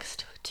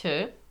next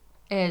two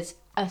is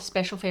a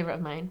special favourite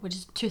of mine, which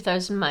is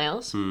 2,000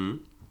 Miles.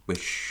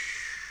 Which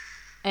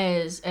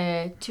Is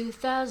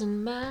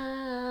 2,000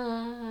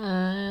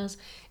 miles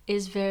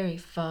is very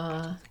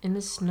far in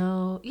the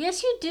snow.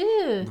 Yes, you do.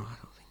 no, I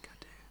don't think I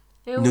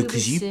do. No,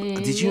 because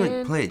did you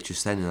like play it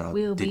just then and I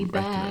We'll be didn't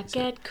recognise back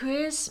it. at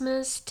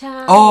Christmas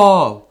time.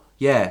 Oh,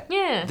 yeah.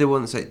 Yeah. The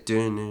one that's like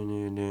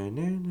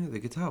the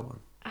guitar one.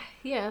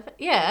 Yeah.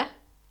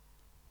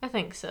 I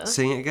think so.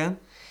 Sing it again.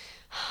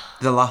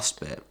 The last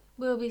bit.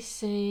 We'll be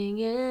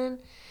singing.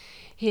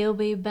 He'll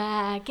be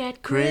back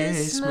at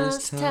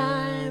Christmas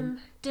time.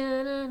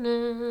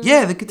 Da-na-na.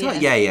 Yeah, the guitar.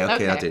 Yeah.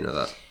 Okay, I Okay. do know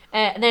that.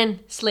 And then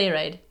Sleigh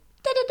Ride.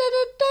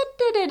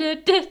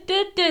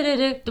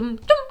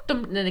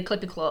 And then the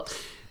clippy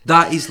clops.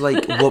 That is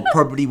like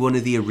probably one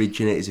of the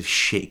originators of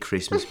shit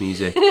Christmas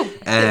music.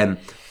 The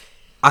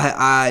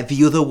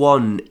other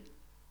one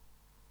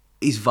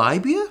is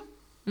Vibia.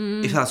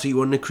 If that's what you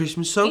want in a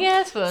Christmas song. Yeah,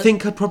 I suppose.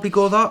 Think I'd probably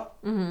go that.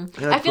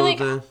 I feel like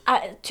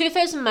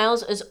 2,000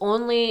 Miles is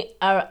only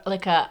a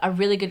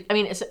really good. I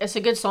mean, it's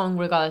a good song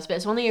regardless, but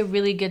it's only a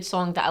really good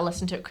song that I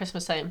listen to at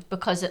Christmas time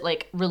because it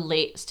like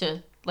relates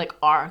to like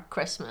our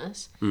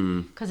Christmas.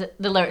 Because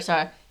the lyrics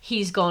are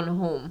 "He's gone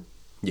home,"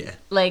 Yeah.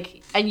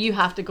 like, and you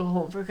have to go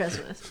home for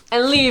Christmas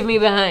and leave me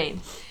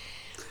behind.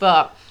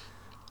 But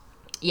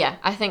yeah,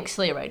 I think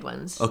Sleigh Ride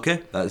wins.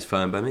 Okay, that's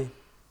fine by me.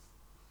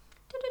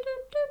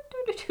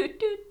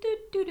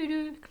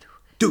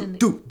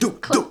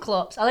 Clip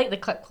clops. I like the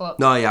clip clop.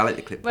 No, yeah, I like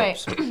the clip Right.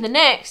 clops. The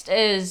next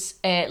is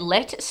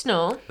Let It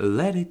Snow.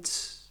 Let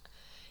it.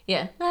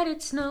 Yeah. Let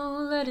it snow,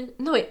 let it...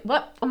 No, wait,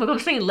 what? Oh my god, I'm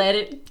saying let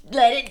it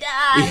die.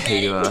 Yeah,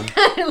 you are.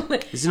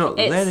 Is it not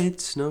It's- let it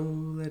snow,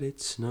 let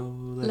it snow,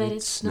 Let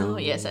it snow.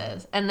 Yes, it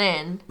is. And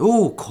then...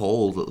 Oh,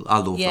 cold. I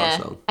love Yeah.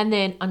 that song. And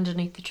then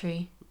Underneath the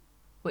Tree,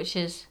 which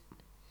is...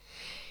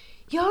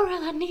 You're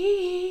all I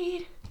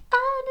need.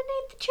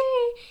 Underneath the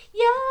tree,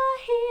 you're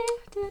here.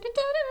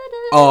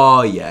 Da-da-da-da-da.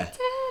 Oh, yeah.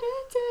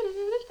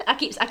 I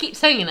keep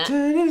singing it.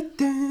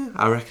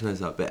 I recognise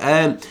that bit.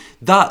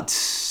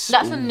 That's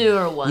That's a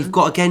newer one. we've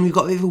got a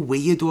bit of a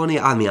weird one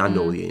here. I mean, I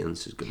know the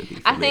answer's going to be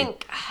for I me.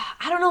 think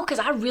I don't know because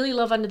I really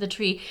love Under the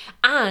Tree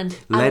and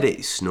Let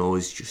It Snow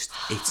is just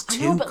it's I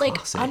too know, but like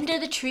classic. Under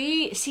the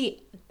Tree,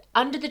 see,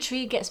 Under the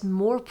Tree gets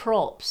more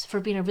props for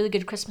being a really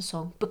good Christmas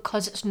song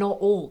because it's not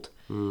old.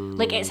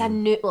 Like it's a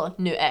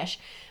new-ish,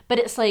 but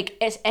it's like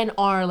it's in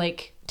our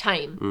like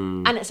time,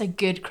 and it's a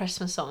good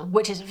Christmas song,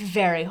 which is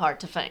very hard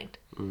to find.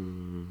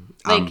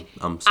 Like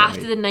I'm sorry.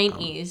 after the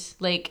 90s,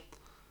 like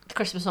the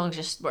Christmas songs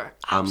just were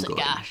I'm absolute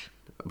going. gash.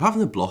 Apart from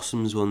the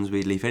Blossoms ones,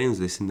 weirdly, if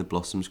anyone's listening, the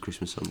Blossoms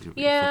Christmas songs are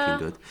really Yeah.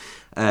 fucking good.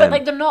 But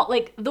like they're not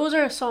like those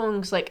are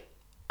songs like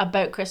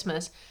about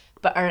Christmas,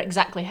 but are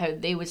exactly how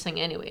they would sing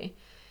anyway.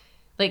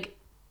 Like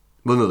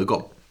Well, no, they've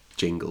got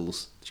jingly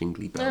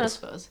I bells.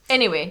 suppose.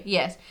 Anyway,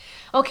 yes.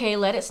 Okay,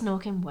 Let It Snow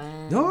can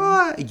win.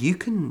 No, you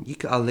can.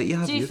 I'll let you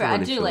have To be your fair, one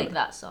I if do you like want.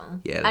 that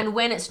song. Yeah. And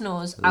when it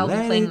snows, I'll be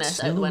Let playing it this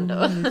out the snow, window.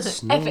 let it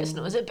snow. If it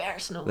snows, it better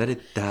snow. Let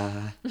it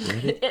die,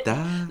 let it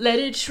die. Let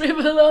it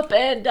shrivel up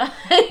and die.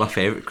 My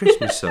favourite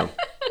Christmas song.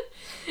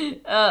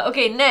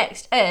 Okay,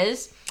 next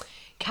is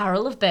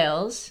Carol of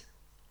Bells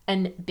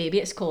and Baby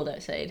It's Cold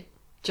Outside.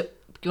 Do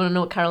you want to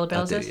know what Carol of I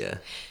Bells do, is? yeah.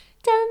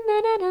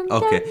 Dun-dun-dun-dun,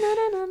 Okay.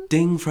 dun-dun-dun.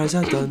 Ding, fries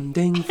are done,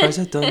 ding, fries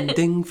are done,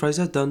 ding, fries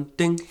are done,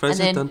 ding, fries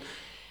And are then- done.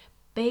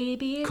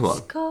 Baby, it's Come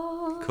on.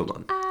 cold Come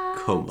on.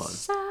 Come on.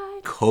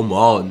 outside. Come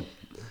on.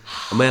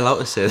 Am I allowed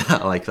to say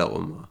that? I like that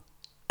one more.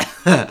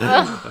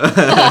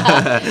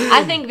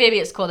 I think Baby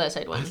It's Cold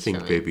Outside I wins think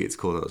for me. Baby It's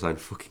Cold Outside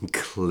fucking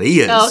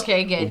clears.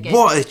 Okay, good.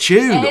 What a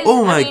tune. It is-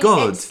 Oh my I mean,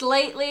 god. It's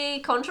slightly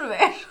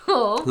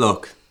controversial,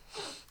 Look.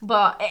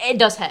 but it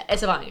does hit.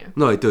 It's a banger.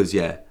 No, it does,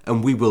 yeah.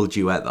 And we will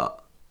duet that.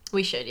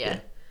 We should, yeah.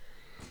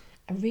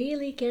 I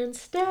really can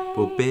stay.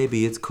 But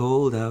baby, it's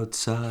cold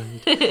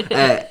outside.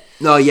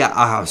 No, yeah,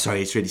 I'm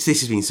sorry, it's really.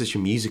 This has been such a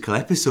musical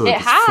episode. It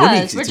It's funny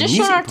has. 'cause We're it's a just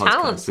showing music our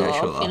talents podcast, off,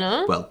 actually. you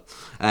know? Well,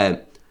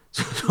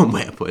 some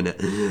way of putting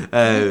it.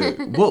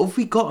 What have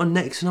we got on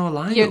next in our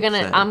lineup? You're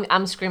gonna. then?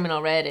 I'm screaming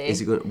already. Is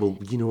it going? Well,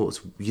 you know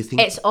what's. You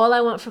think It's All I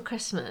Want for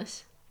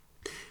Christmas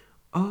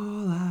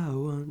all I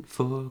want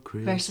for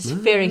Christmas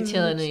versus Fairy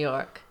Tale in New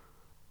York.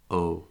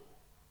 Oh,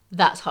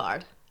 That's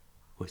hard.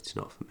 well, it's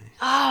not for me.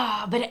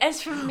 Ah, but it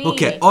is for me.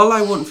 Okay, all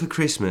I want for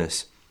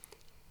Christmas.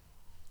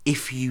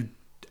 If you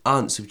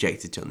aren't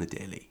subjected to it on the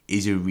daily,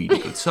 is a really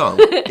good song.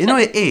 You know,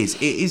 it is.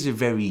 It is a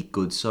very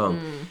good song.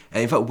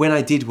 And in fact, when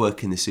I did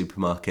work in the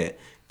supermarket,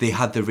 they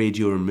had the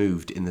radio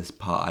removed in the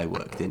part I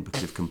worked in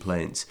because of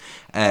complaints.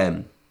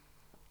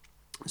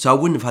 So I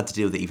wouldn't have had to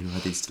deal with it even if I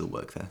did still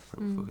work there.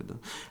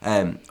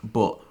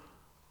 But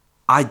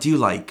I do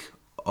like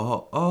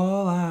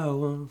all I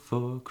want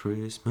for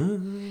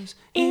Christmas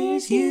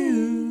is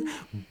you.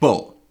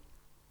 But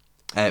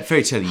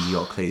Fairy Tale of New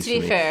York plays To be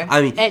for me. fair,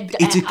 I mean,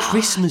 it's a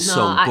Christmas no,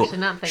 song, actually, but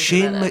now I'm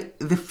thinking about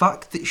the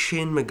fact that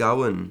Shane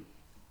MacGowan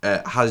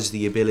has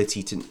the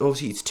ability to,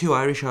 obviously it's two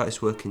Irish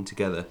artists working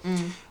together.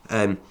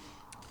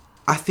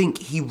 I think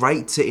he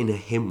writes it in a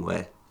hymn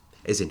way,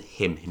 as in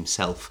him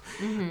himself,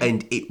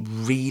 and it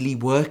really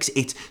works.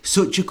 It's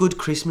such a good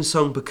Christmas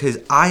song because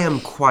I am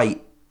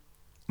quite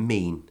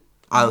mean.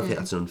 I don't think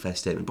that's an unfair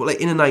statement, but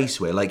like in a nice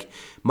way. Like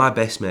my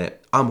best mate,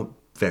 I'm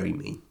very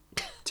mean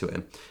to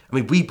him. I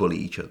mean, we bully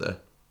each other.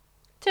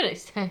 To an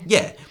extent.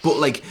 Yeah, but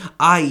like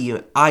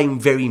I'm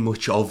very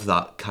much of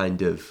that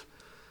kind of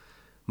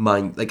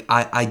mind. Like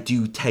I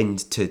do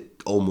tend to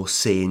almost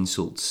say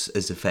insults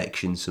as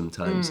affection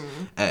sometimes.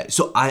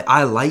 So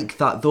I like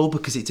that though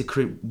because it's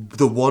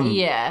the one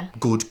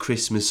good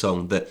Christmas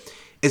song that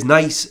is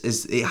nice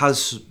as it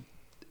has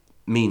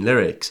mean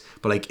lyrics,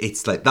 but like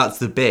it's like that's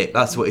the bit.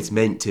 That's what it's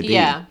meant to be.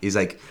 Yeah. Is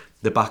like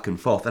the back and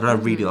forth, and I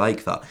really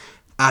like that.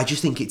 I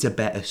just think it's a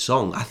better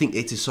song. I think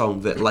it's a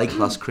song that, like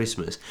Last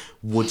Christmas,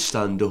 would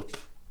stand up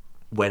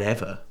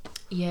whenever.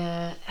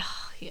 Yeah.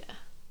 Yeah.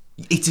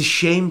 It's a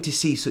shame to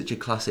see such a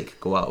classic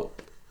go out.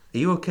 Are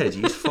you okay? Did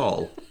you just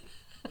fall?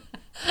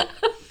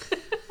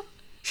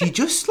 She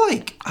just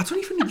like, I don't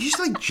even know, just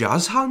like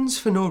jazz hands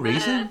for no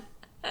reason.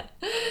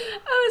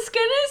 I was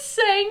gonna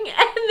sing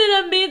and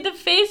then I made the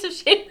face of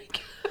Shane MacGowan.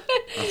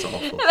 That's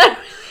awful.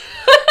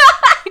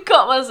 I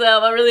caught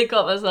myself. I really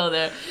caught myself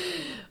there.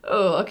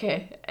 Oh,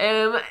 okay.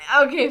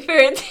 Okay,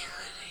 Fairy Tale.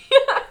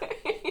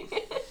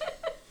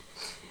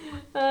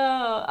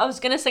 Oh, I was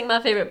gonna sing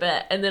my favorite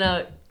bit, and then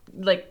I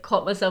like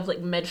caught myself like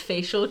mid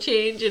facial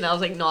change, and I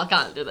was like, no, I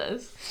can't do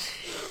this.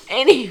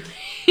 Anyway,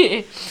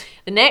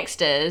 the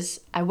next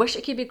is I wish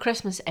it could be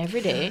Christmas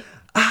every day.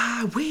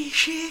 I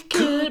wish it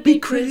could be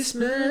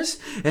Christmas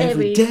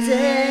every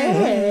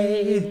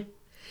day.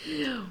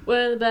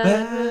 Well, the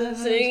band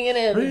singing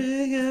and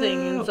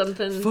singing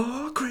something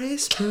for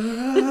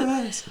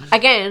Christmas.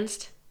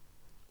 Against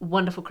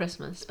Wonderful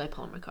Christmas by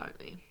Paul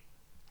McCartney.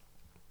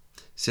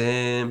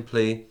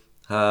 Simply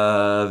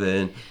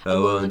having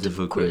a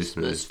wonderful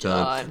Christmas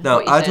time. Now,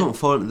 What you I said? don't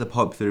fall into the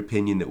popular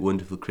opinion that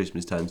Wonderful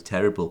Christmas Time's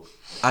terrible.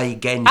 I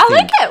again I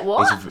think like it.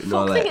 What?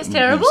 Folk think it's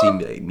terrible?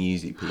 You've seen like,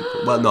 music people.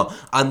 Well, no,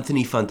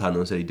 Anthony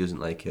Fantano said he doesn't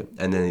like it,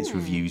 and then its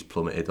reviews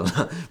plummeted on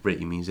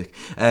British music.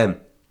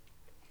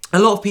 A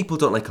lot of people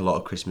don't like a lot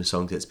of Christmas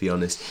songs, let's be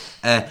honest.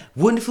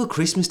 Wonderful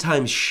Christmas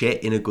Time's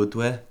shit in a good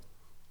way.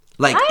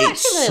 Like, I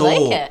it's actually so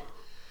really like it.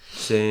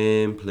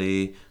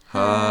 simply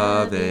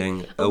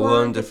having a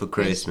wonderful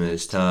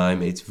Christmas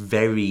time. It's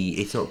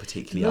not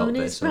particularly out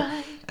there.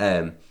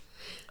 So,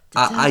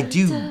 I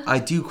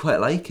do quite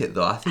like it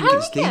though. I think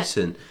it's like it.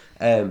 decent.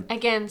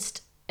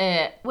 Against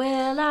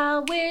well, I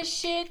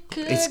wish it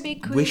could be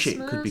Christmas. Wish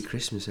it could be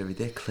Christmas every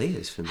day.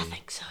 Clears for me. I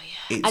think so,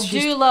 yeah. It's I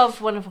do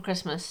love Wonderful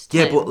Christmas.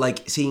 Yeah, Time. but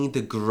like seeing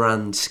the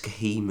grand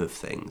scheme of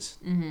things.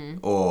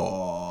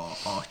 Oh,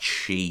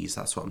 jeez,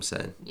 that's what I'm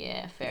saying.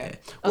 Yeah, fair. Yeah.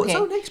 What's Okay,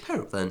 our next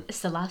pair up then?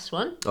 it's the last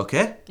one.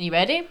 Okay. Are you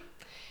ready?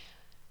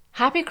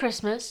 Happy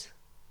Christmas,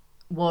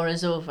 War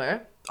is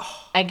Over.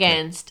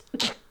 Against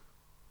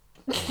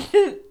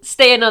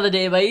Stay Another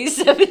Day by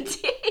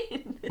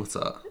E17. What's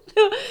that?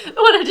 The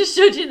one I just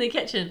showed you in the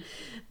kitchen.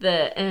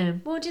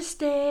 The won't you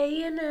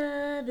stay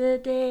another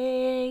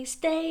day,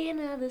 stay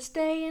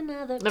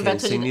another. Remember I Can you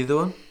told sing you the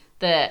other one?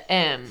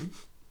 the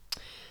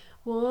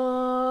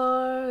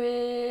war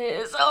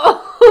is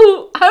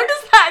oh how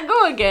does that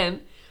go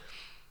again?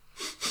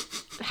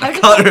 I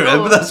can't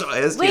remember. That's what I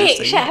asked you to Wait,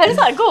 sing. shit, how does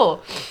that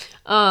go?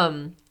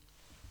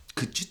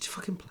 Could you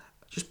fucking play?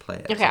 Just play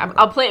it. Okay,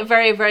 I'll play it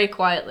very, very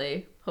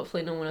quietly.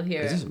 Hopefully no one will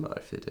hear It it. doesn't matter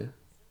if they do.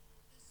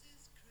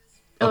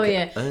 Oh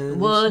Okay. yeah.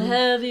 What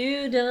have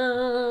you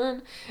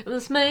done?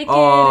 Let's make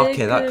Oh, it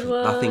okay. a good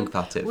one I think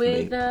that's it for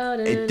me. without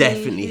It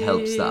definitely any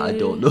helps that I fear.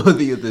 don't know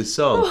the other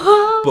song.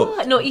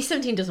 But No,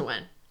 E17 doesn't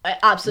win. I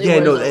absolutely yeah,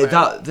 no, War is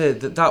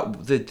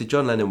Over. the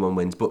John Lennon one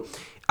wins. But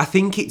I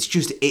think it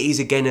is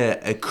again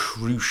a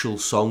crucial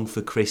song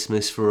for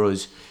Christmas for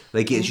us.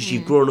 Like it's just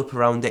you've grown up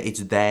around it. It's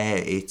there.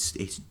 It's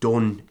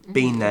done.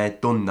 Been there,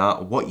 done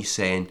that. What you're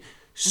saying,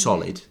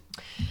 solid.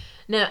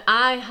 Now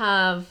I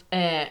have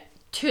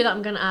two that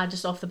I'm gonna add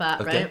just off the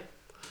bat, Okay. right?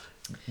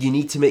 You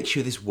need to make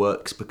sure this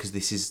works because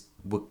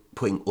we're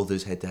putting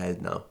others head to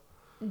head now.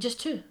 Just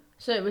two,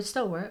 so it would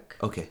still work.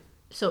 Okay.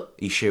 So, Are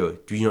you sure?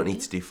 Do you not need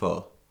to do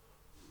 4?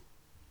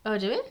 oh,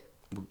 do it?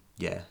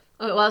 Yeah.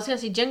 Oh, well, I was gonna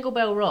say Jingle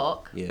Bell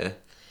Rock, Yeah.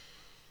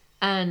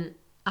 and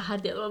I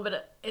had the other one,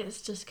 but it's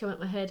just come out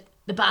my head.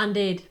 The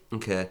Band-Aid.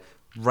 Okay.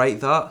 Write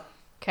that.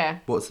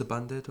 Okay. What's the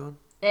Band-Aid one?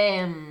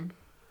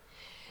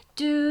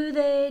 Do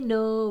they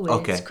know it's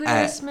Okay.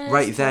 Christmas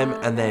Write them,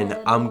 and then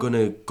time? I'm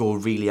gonna go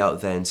really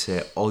out there and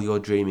say "All You're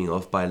Dreaming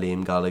Of" by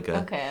Liam Gallagher.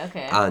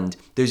 Okay. And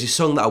there's a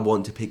song that I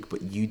want to pick,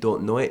 but you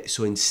don't know it.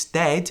 So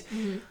instead,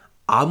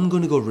 I'm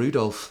gonna go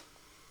Rudolph.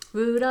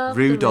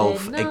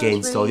 Rudolph the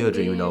against All You're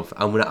Dreaming Of.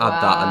 I'm gonna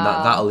add that, and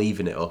that'll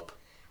even it up.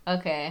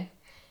 Okay.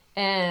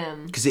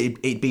 Because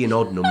it'd be an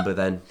odd number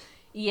then.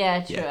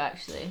 Yeah, true, Yeah.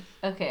 actually.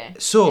 Okay.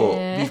 So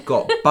we've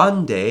got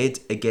Band-Aid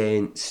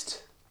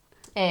against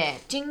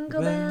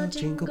Jingle bell,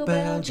 jingle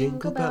bell,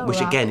 jingle bell. which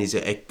rock. again is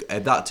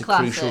that's a Classic,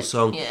 crucial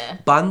song. yeah.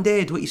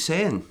 Band-Aid, what you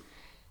saying?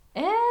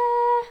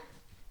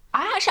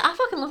 I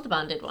fucking love the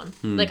Band-Aid one.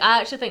 Like, I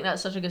actually think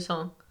that's such a good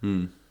song.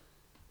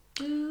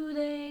 Do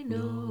they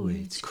know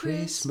it's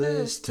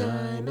Christmas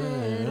time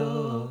at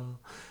all?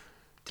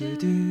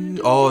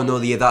 Oh no,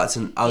 yeah, that's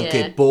an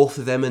okay. Yeah. Both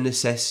of them are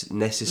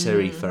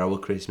necessary for our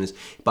Christmas.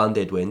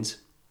 Band-Aid wins.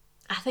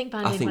 I think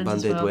I Band-Aid think wins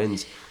Band-Aid as well.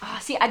 wins.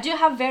 See, I do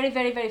have very,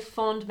 very, very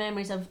fond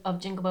memories of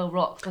Jingle Bell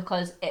Rock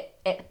because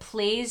it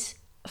plays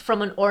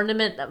from an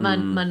ornament that my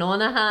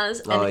nonna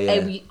has, and Oh,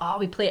 yeah.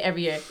 we play it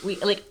every year. We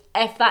like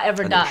if that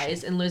ever know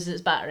dies and loses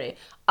its battery,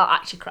 I'll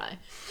actually cry.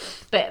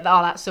 But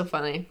that's so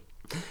funny.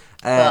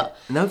 Now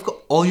we've got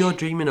All You're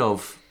Dreaming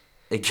Of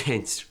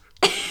against.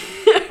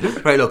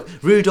 Right, look,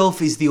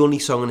 Rudolph is the only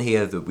song on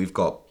here that we've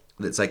got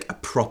that's like a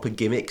proper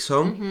gimmick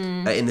song,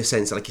 in the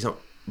sense that like it's not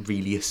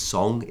really a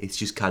song. It's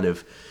just kind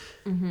of.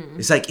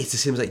 It's like it's the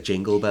same as like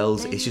Jingle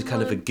Bells. It's just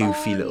kind of a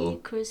goofy little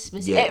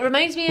Christmas. Yeah. It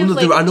reminds me Well, of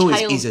no, like I know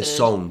childhood. it is a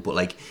song, but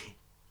like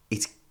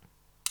it's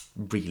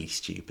really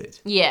stupid.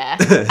 Yeah,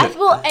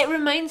 it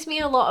reminds me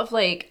a lot of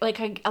like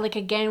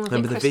again with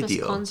Remember the like Christmas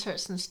video?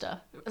 concerts and stuff.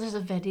 There's a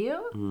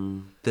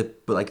video. But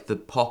like the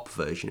pop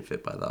version of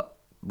it by that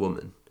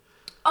woman.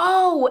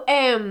 Oh,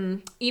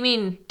 you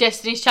mean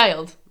Destiny's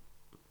Child?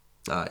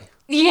 Aye.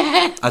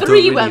 Yeah, I three don't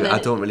really, women. I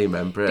don't really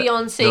remember it.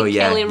 Beyonce, No,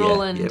 yeah, Kelly yeah,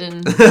 Rowland, yeah.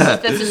 and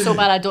this is so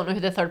bad I don't know who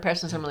the third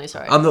person is. I'm really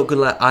sorry. I'm not gonna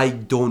lie. I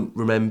don't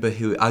remember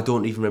who. I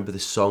don't even remember the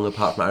song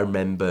apart from I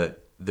remember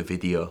the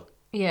video.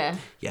 Yeah.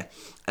 Yeah.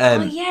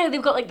 Oh yeah,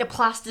 they've got like the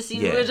plasticine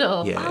Yeah.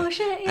 Rudolph. Yeah. Oh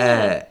shit,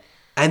 yeah.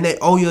 And then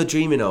All You're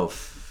Dreaming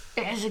Of.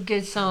 It is a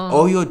good song.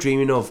 All You're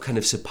Dreaming Of kind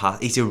of surpass.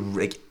 It's a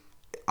like.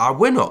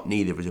 We're not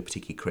neither of us are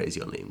particularly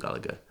crazy on Liam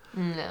Gallagher.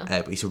 No.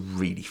 But it's a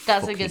really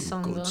That's a fucking good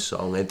song, though.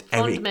 song. And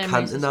Fond Eric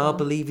memories as Cantona, I well.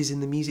 believe, is in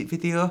the music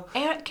video.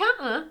 Eric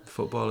Cantona?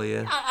 Footballer,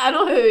 yeah. I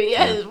know who he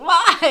is.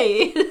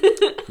 Why?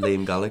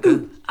 Liam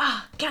Gallagher.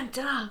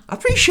 Cantona. I'm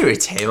pretty sure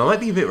it's him. I might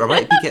be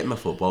getting my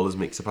footballers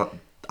mixed up.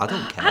 I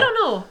don't care. I don't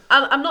know.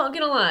 I'm not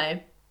gonna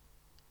lie.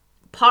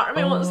 Part of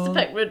me wants to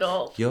pick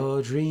Rudolph.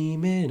 You're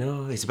dreaming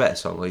of. It's a better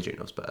song. All You're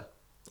Dreaming Of's better.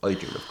 All You're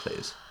Dreaming Of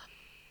clears.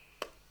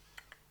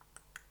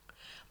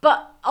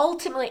 But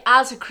ultimately,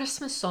 as a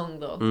Christmas song,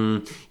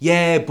 though.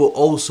 Yeah, but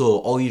also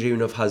All You're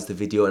Dreaming Of has the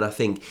video, and I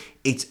think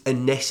it's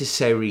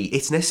necessary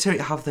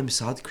to have them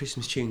sad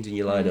Christmas tunes in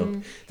your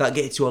lineup. That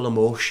gets you all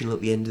emotional at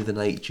the end of the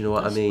night. Do you know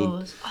what I mean?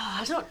 Suppose. Oh,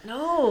 I don't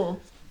know.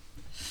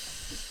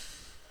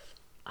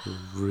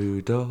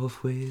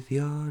 Rudolph, with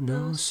your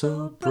nose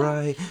so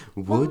bright,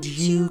 would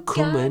you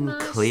come and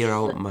clear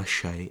out my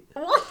shite?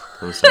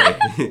 I'm sorry.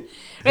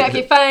 Right,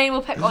 okay, fine.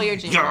 We'll pick All Your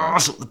Dreams.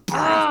 Yes, up the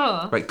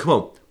bar. Right, come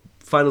on.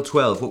 Final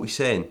 12. What we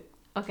saying?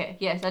 Okay,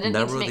 yes, I didn't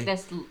mean to make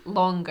this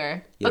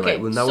longer. Yeah, okay,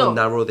 right. Well, now so we'll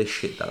narrow this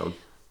shit down.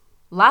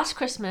 Last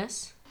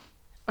Christmas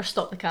or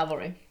Stop the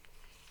Cavalry?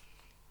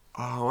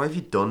 Oh, why have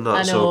you done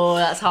that? I know,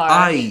 that's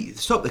hard.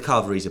 Stop the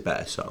Cavalry's a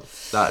better song.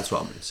 That's what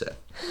I'm going to say.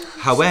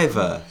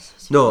 However,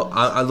 no,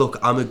 I look,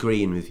 I'm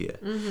agreeing with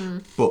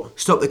you. But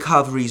Stop the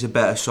Cavalry's a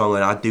better song,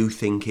 and I do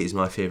think it's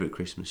my favourite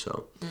Christmas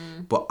song.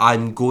 But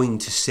I'm going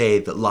to say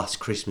that Last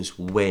Christmas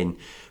will win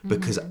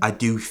because I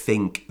do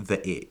think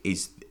that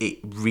it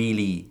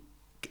really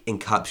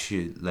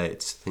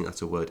encapsulates, I think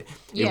that's a word.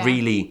 Yeah. It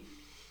really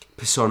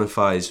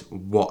personifies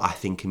what I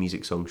think a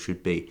music song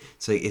should be.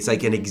 So it's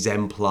like an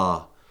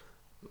exemplar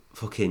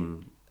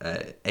fucking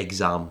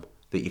exam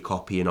that you're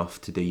copying off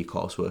to do your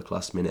coursework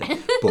last minute,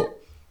 but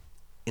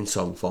in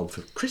song form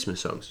for Christmas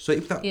songs. So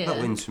that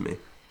wins for me.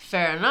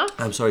 Fair enough.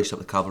 I'm sorry, Stop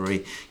the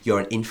Cavalry. You're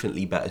an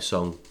infinitely better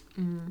song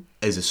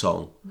as a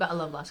song. But I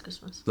love Last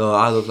Christmas. No,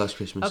 I love Last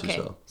Christmas Okay, as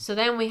well. so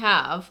then we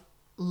have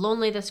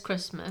Lonely This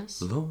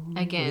Christmas Lonely.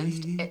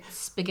 against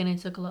It's Beginning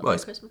to Look a Lot Well,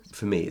 Like Christmas.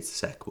 for me, it's the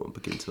second one,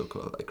 Begin to Look a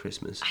Lot Like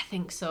Christmas. I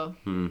think so.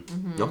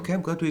 Okay,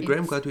 I'm glad we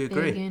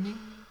agree. Beginning.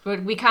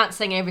 But we can't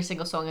sing every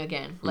single song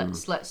again.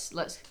 Let's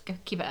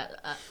keep it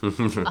at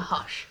a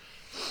hush.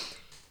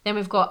 Then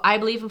we've got I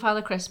Believe in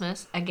Father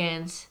Christmas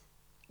against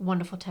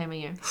Wonderful Time of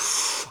Year.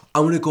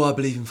 I'm going to go I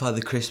Believe in Father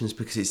Christmas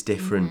because it's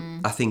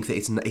different. I think that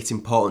it's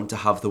important to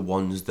have the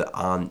ones that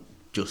aren't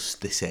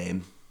just the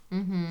same.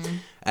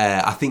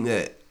 I think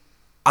that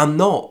I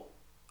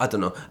don't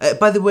know.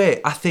 By the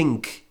way, I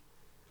think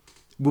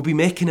we'll be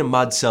making a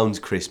Mad Sounds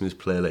Christmas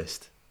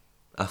playlist,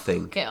 I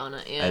think. Get on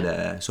it, yeah.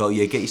 And so,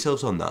 yeah, get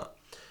yourselves on that.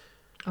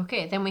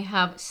 Okay, then we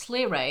have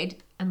Sleigh Ride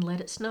and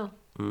Let It Snow.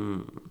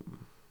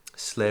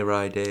 Sleigh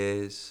Ride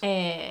is...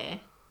 Oh,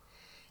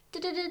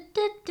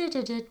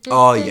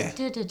 Oh, yeah.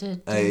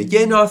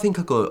 Yeah, no, I think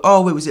I'll go...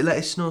 Oh, wait, was it Let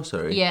It Snow,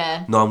 sorry?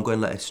 Yeah. No, I'm going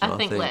Let It Snow, I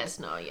think Let It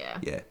Snow, yeah.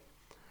 Yeah.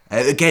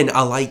 Again,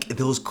 I like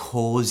those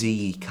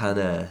cosy kind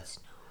of...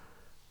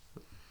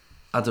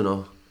 I don't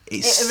know.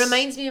 It's It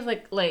reminds me of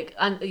like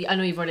I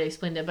know you've already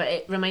explained it, but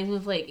it reminds me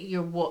of like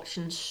you're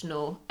watching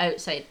snow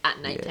outside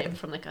at nighttime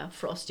from like a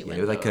frosty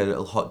window. with like a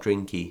little hot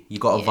drinky. You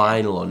got a Yeah.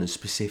 vinyl on, and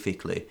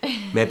specifically,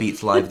 maybe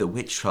it's Live the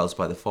Witch Trials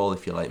by the Fall.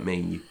 If you're like me,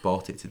 and you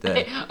bought it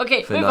today.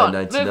 Okay, for move on.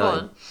 $9.99. Move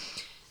on.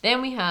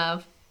 Then we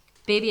have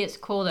Baby It's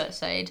Cold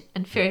Outside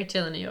and Fairy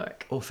Tale in New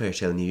York. Oh, Fairy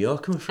Tale in New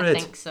York, I'm afraid. I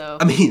think so.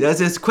 I mean,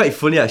 that's quite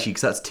funny actually,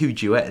 because that's two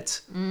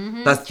duets.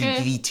 That's true.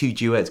 the two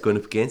duets going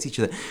up against each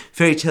other.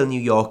 Fairy Tale in New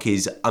York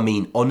is, I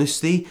mean,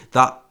 honestly,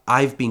 that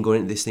I've been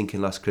going into this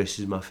thinking Last Christmas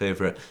is my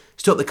favourite.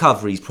 Stop the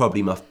Cavalry is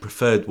probably my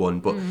preferred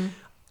one, but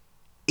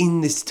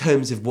in this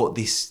terms of what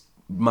this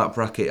map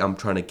bracket I'm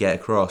trying to get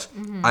across,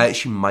 I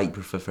actually might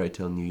prefer Fairy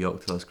Tale in New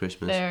York to Last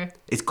Christmas. Fair.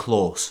 It's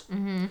close.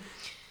 Then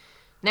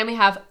we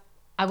have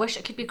I Wish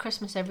It Could Be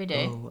Christmas Every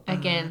Day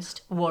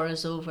against War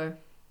Is Over.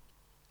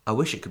 I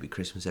wish it could be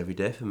Christmas every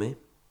day for me.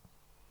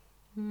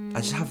 I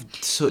just have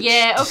such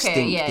Yeah,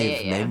 okay,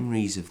 distinctive yeah.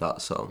 memories of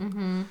that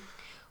song.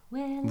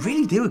 Well,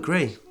 Really do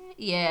agree.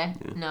 yeah,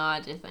 no,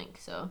 I do think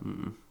so.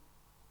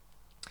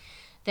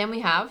 Then we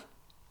have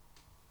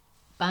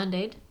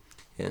Band-Aid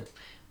Yeah.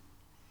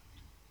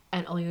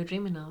 and All You're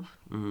Dreaming Of.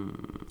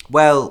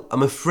 Well,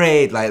 I'm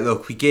afraid, like,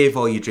 look, we gave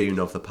All You're Dreaming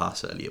Of the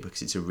pass earlier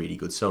because it's a really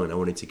good song and I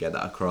wanted to get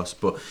that across,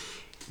 but,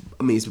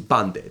 I mean, it's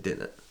Band-Aid,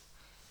 isn't it?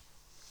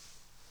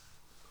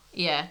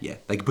 Yeah. Yeah,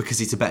 like,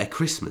 because it's a better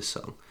Christmas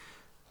song.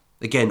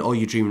 Again, All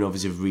You're Dreaming Of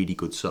is a really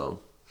good song.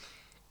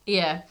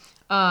 Yeah.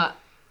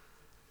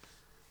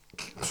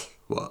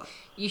 What?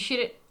 You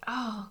should.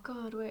 Oh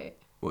God, wait.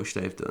 What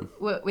should I have done?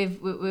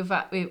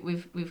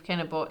 We've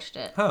kind of botched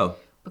it How?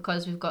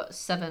 because we've got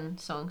 7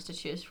 songs to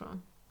choose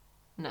from.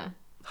 No,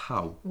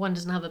 How? one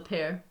doesn't have a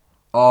pair.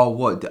 Oh,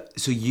 what?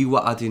 So you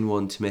were adding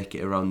one to make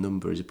it a round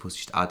number as opposed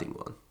to just adding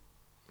one?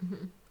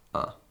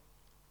 Ah.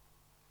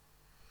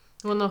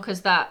 Well, no,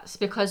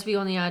 because we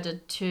only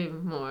added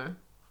 2 more.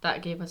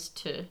 That gave us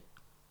 2,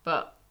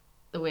 but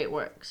the way it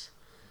works.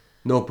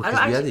 No, because we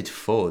actually- added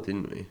 4,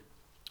 didn't we?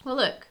 Well,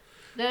 look,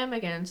 them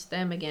against,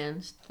 them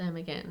against, them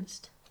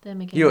against, them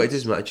against. You know what, it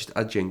doesn't matter, just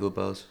add Jingle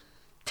Bells.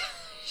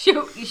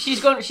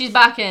 She's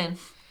back in.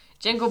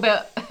 Jingle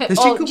Bell. Has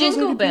Oh, Jingle Bells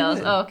Jingle already been Bells.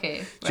 in? Oh, okay.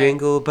 Right.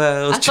 Jingle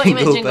bells, I thought you meant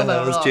jingle Jingle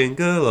Bell bells, Rock.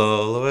 jingle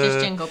all the way. Just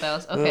Jingle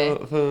Bells. Okay.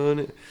 Oh,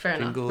 funny. Fair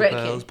enough. Jingle Right,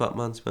 bells, okay.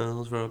 Batman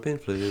smells, Robin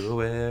flew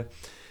away.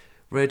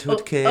 Red Hood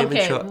Oh, came okay,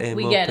 and shot him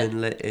we up get it.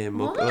 and let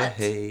him up. Oh, What?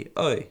 hey,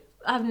 oi.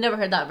 I've never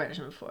heard that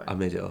version before. I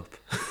made it up.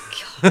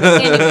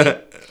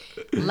 Anyway,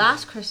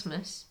 Last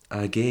Christmas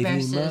I gave you my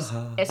versus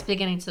heart. It's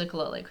Beginning to Look a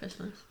Lot Like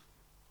Christmas.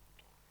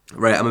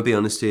 Right, I'm going to be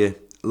honest here.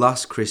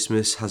 Last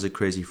Christmas has a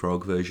Crazy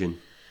Frog version.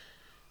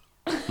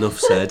 Enough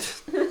said.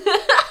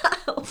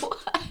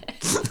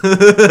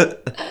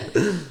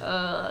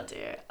 Oh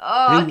dear.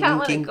 Oh, I can't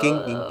let it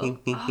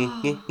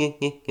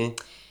go.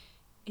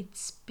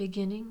 It's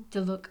beginning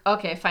to look.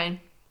 Okay, fine.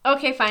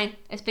 Okay, fine.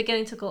 It's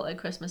beginning to look like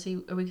Christmas.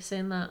 Are we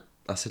saying that?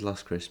 I said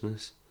Last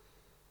Christmas.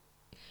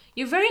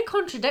 You're very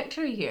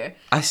contradictory here.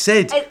 I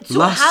said So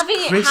Last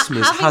having-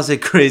 Christmas having- has a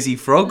Crazy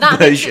Frog That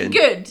makes version.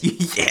 it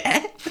good.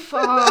 Yeah.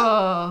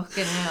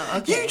 Fucking hell.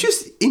 Okay.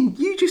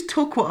 You just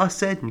took what I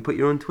said and put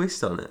your own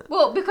twist on it.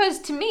 Well, because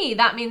to me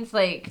that means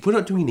like We're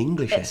not doing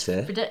English it's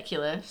essay.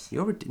 ridiculous.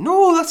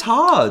 No, that's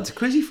hard.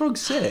 Crazy Frog's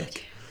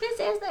sick. This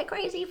is the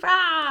Crazy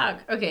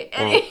Frog. Okay.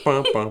 Okay,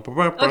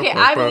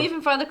 I believe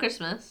in Father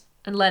Christmas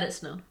and Let It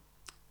Snow.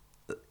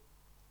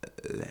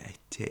 Let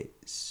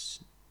it.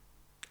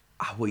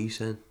 What are you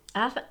saying?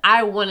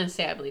 I want to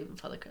say I believe in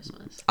Father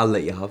Christmas. I'll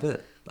let you have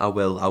it. I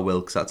will,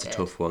 because that's a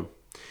tough one.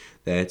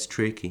 That's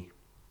tricky.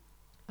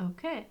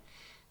 Okay.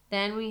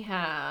 Then we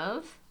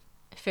have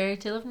Fairy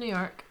Tale of New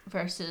York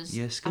versus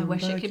Yes, I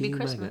Wish It Could Be Maggie,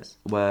 Christmas.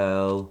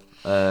 Well,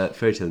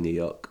 Fairy Tale New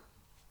York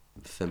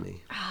for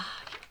me.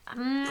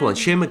 Come on,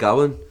 Shane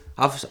McGowan.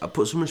 I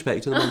put some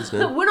respect on the man's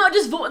name. We're not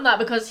just voting that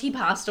because he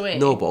passed away.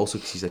 No, but also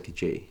because he's like a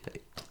G.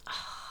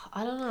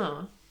 I don't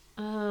know.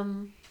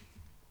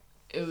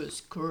 It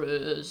was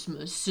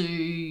Christmas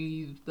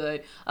Eve,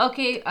 babe.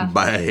 Okay.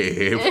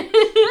 Babe.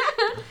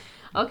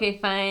 Okay,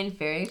 fine.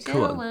 Fairy Come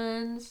Tale on.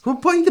 ones. Well,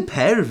 putting the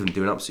pair of them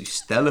do an absolutely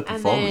stellar then-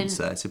 performance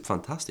there. It's a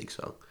fantastic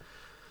song.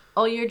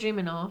 All You're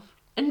Dreaming Of.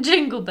 And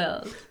Jingle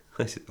Bells.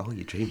 I said, oh,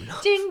 you're dreaming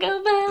of.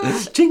 Jingle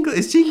Bells.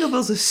 Is Jingle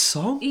Bells a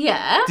song?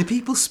 Yeah. Do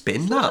people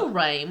spin No that?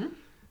 rhyme.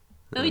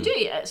 No, we do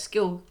it at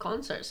school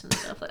concerts and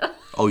stuff like that.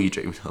 Oh, you're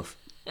dreaming of.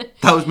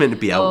 That was meant to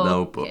be out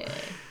now, but Okay.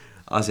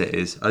 as it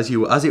is, as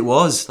it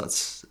was.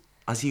 That's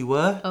as you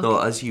were. No,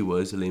 Okay. as you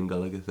were is a Liam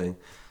Gallagher thing.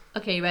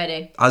 Okay, you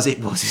ready? As it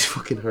was is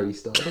fucking Harry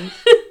Styles.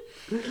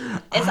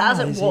 It's as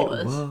it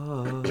was.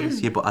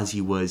 was. Yeah, but as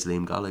you were is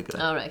Liam Gallagher.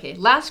 Alright, okay.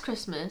 Last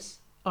Christmas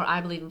or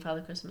I Believe in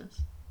Father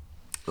Christmas?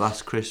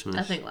 Last Christmas.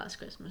 I think Last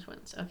Christmas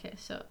wins. Okay,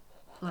 so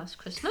Last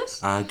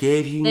Christmas. I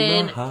gave you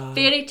Then my heart.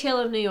 Fairy Tale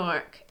of New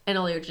York and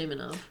All You're Dreaming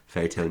Of.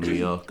 Fairy Tale New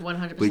York.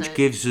 100%. Which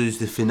gives us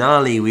the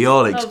finale we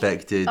all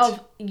expected. Of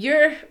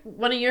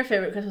one of your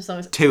favourite Christmas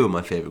songs. 2 of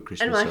my favourite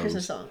Christmas And my songs.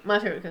 Christmas song. My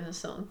favourite Christmas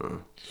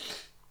song.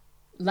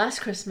 Last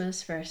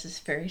Christmas versus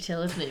Fairy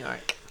Tale of New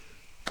York.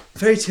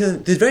 Fairy Tale,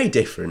 they're very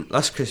different.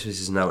 Last Christmas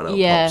is now an out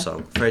Yeah. pop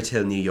song. Fairy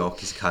Tale New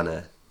York is kind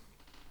of...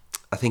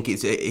 I think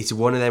it's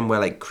one of them where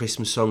like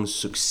Christmas songs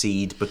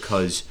succeed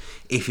because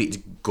if it's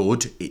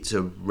good, it's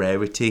a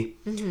rarity.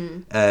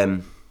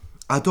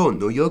 I don't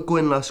know. You're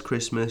going Last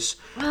Christmas.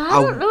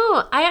 I don't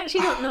know. I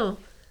actually don't know.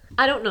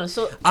 I don't know.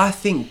 So I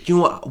think, you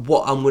know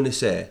what I'm going to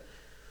say?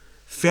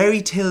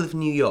 Fairy Tale of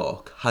New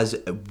York has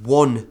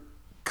one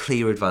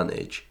clear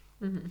advantage.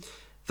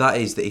 That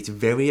is that it's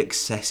very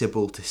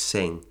accessible to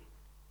sing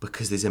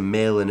because there's a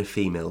male and a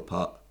female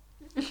part.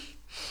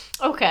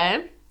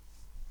 okay.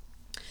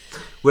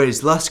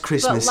 Whereas Last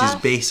Christmas Last-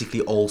 is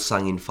basically all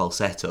sang in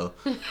falsetto.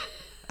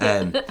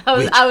 I was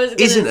which gonna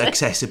isn't say.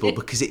 accessible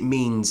because it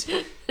means,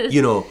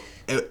 you know,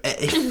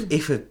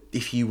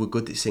 if you were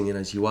good at singing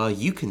as you are,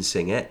 you can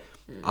sing it.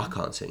 I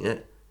can't sing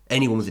it.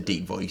 Anyone with a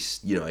deep voice,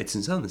 you know, it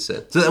doesn't sound the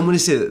same. So I'm going to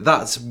say that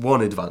that's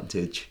one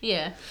advantage.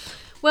 Yeah.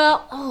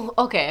 Well,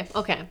 okay.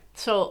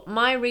 So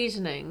my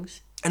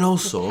reasonings And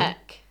also,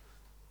 pick.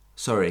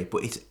 sorry,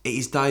 but it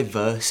is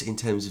diverse in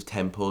terms of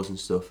tempos and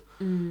stuff.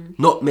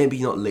 Not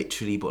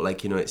literally, but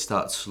like, you know, it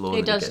starts slow It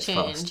and does it gets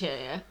change, fast.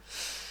 yeah.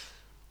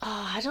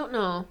 Oh, I don't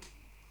know.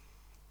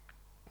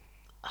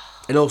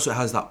 And also it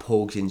has that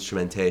Pogues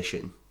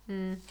instrumentation.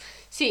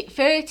 See,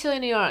 Fairy Tale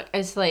in New York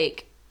is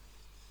like,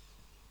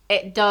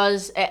 it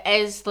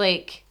is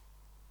like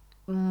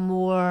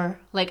more,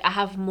 like I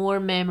have more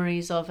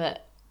memories of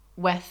it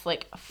with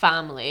like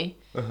family.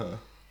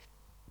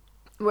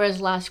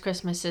 Whereas Last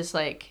Christmas is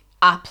like,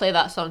 I play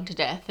that song to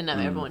death and now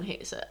everyone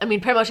hates it. I mean,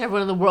 pretty much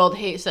everyone in the world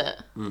hates it,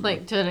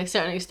 like to a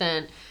certain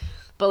extent.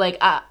 But like,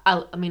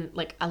 I mean,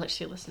 like I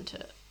literally listen to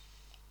it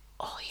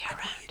all year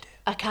round.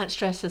 I can't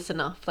stress this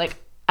enough. Like,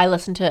 I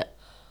listen to it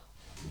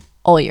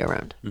all year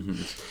round.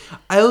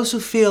 I also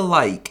feel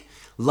like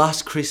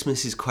Last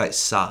Christmas is quite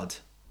sad.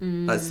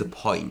 That's the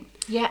point.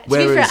 Yeah, to be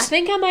fair, I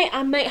think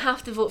I might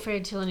have to vote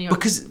Fairy Tale in New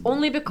York.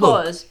 Only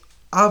because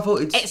I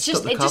voted it's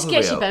just Stop the it just Cavalry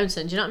gets you out.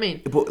 bouncing. Do you know what I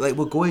mean? But like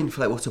we're going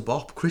for like what's a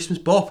bop? Christmas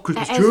bop,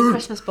 Christmas It is a tune.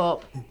 Christmas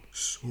bop.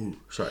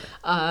 Sorry.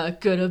 I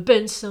could have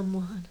been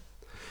someone.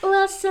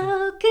 Well,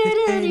 so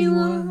could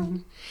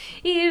anyone.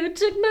 You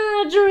took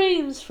my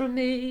dreams from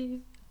me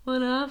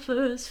when I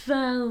first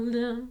found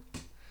them.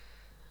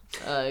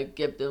 I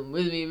kept them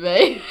with me,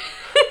 babe.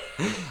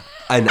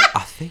 And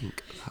I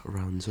think that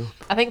rounds up.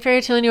 I think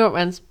Fairy Tale in New York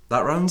wins.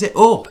 That rounds it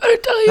up.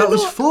 That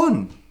was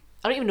fun.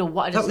 I don't even know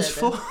what I That just was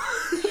said.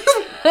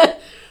 fun.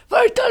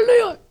 Fairy Tale in New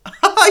York.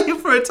 You're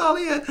for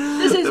Italia.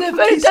 This is the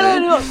Fairy Tale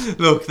in New York.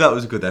 Look, that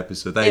was a good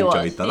episode. I It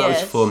enjoyed was, that. That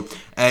yes. was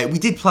fun. We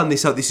did plan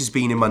this out. This has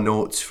been in my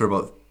notes for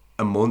about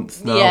a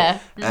month now.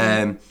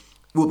 Yeah.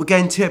 We're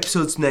getting 2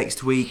 episodes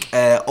next week.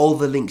 All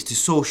the links to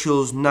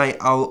socials, night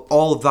out,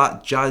 all of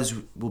that jazz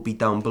will be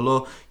down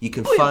below. You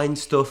can find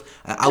stuff.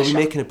 I'll be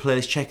making a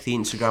playlist. Check the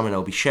Instagram and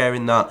I'll be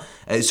sharing that.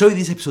 Sorry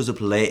these episodes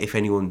up late if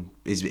anyone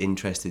is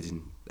interested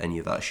in any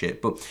of that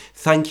shit. But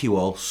thank you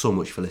all so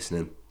much for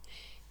listening.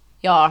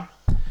 Yar.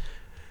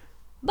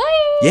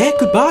 Bye. Yeah,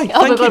 goodbye.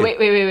 Oh, Thank you.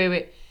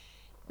 wait.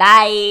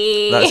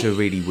 Bye. That's a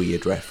really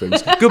weird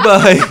reference.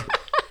 Goodbye.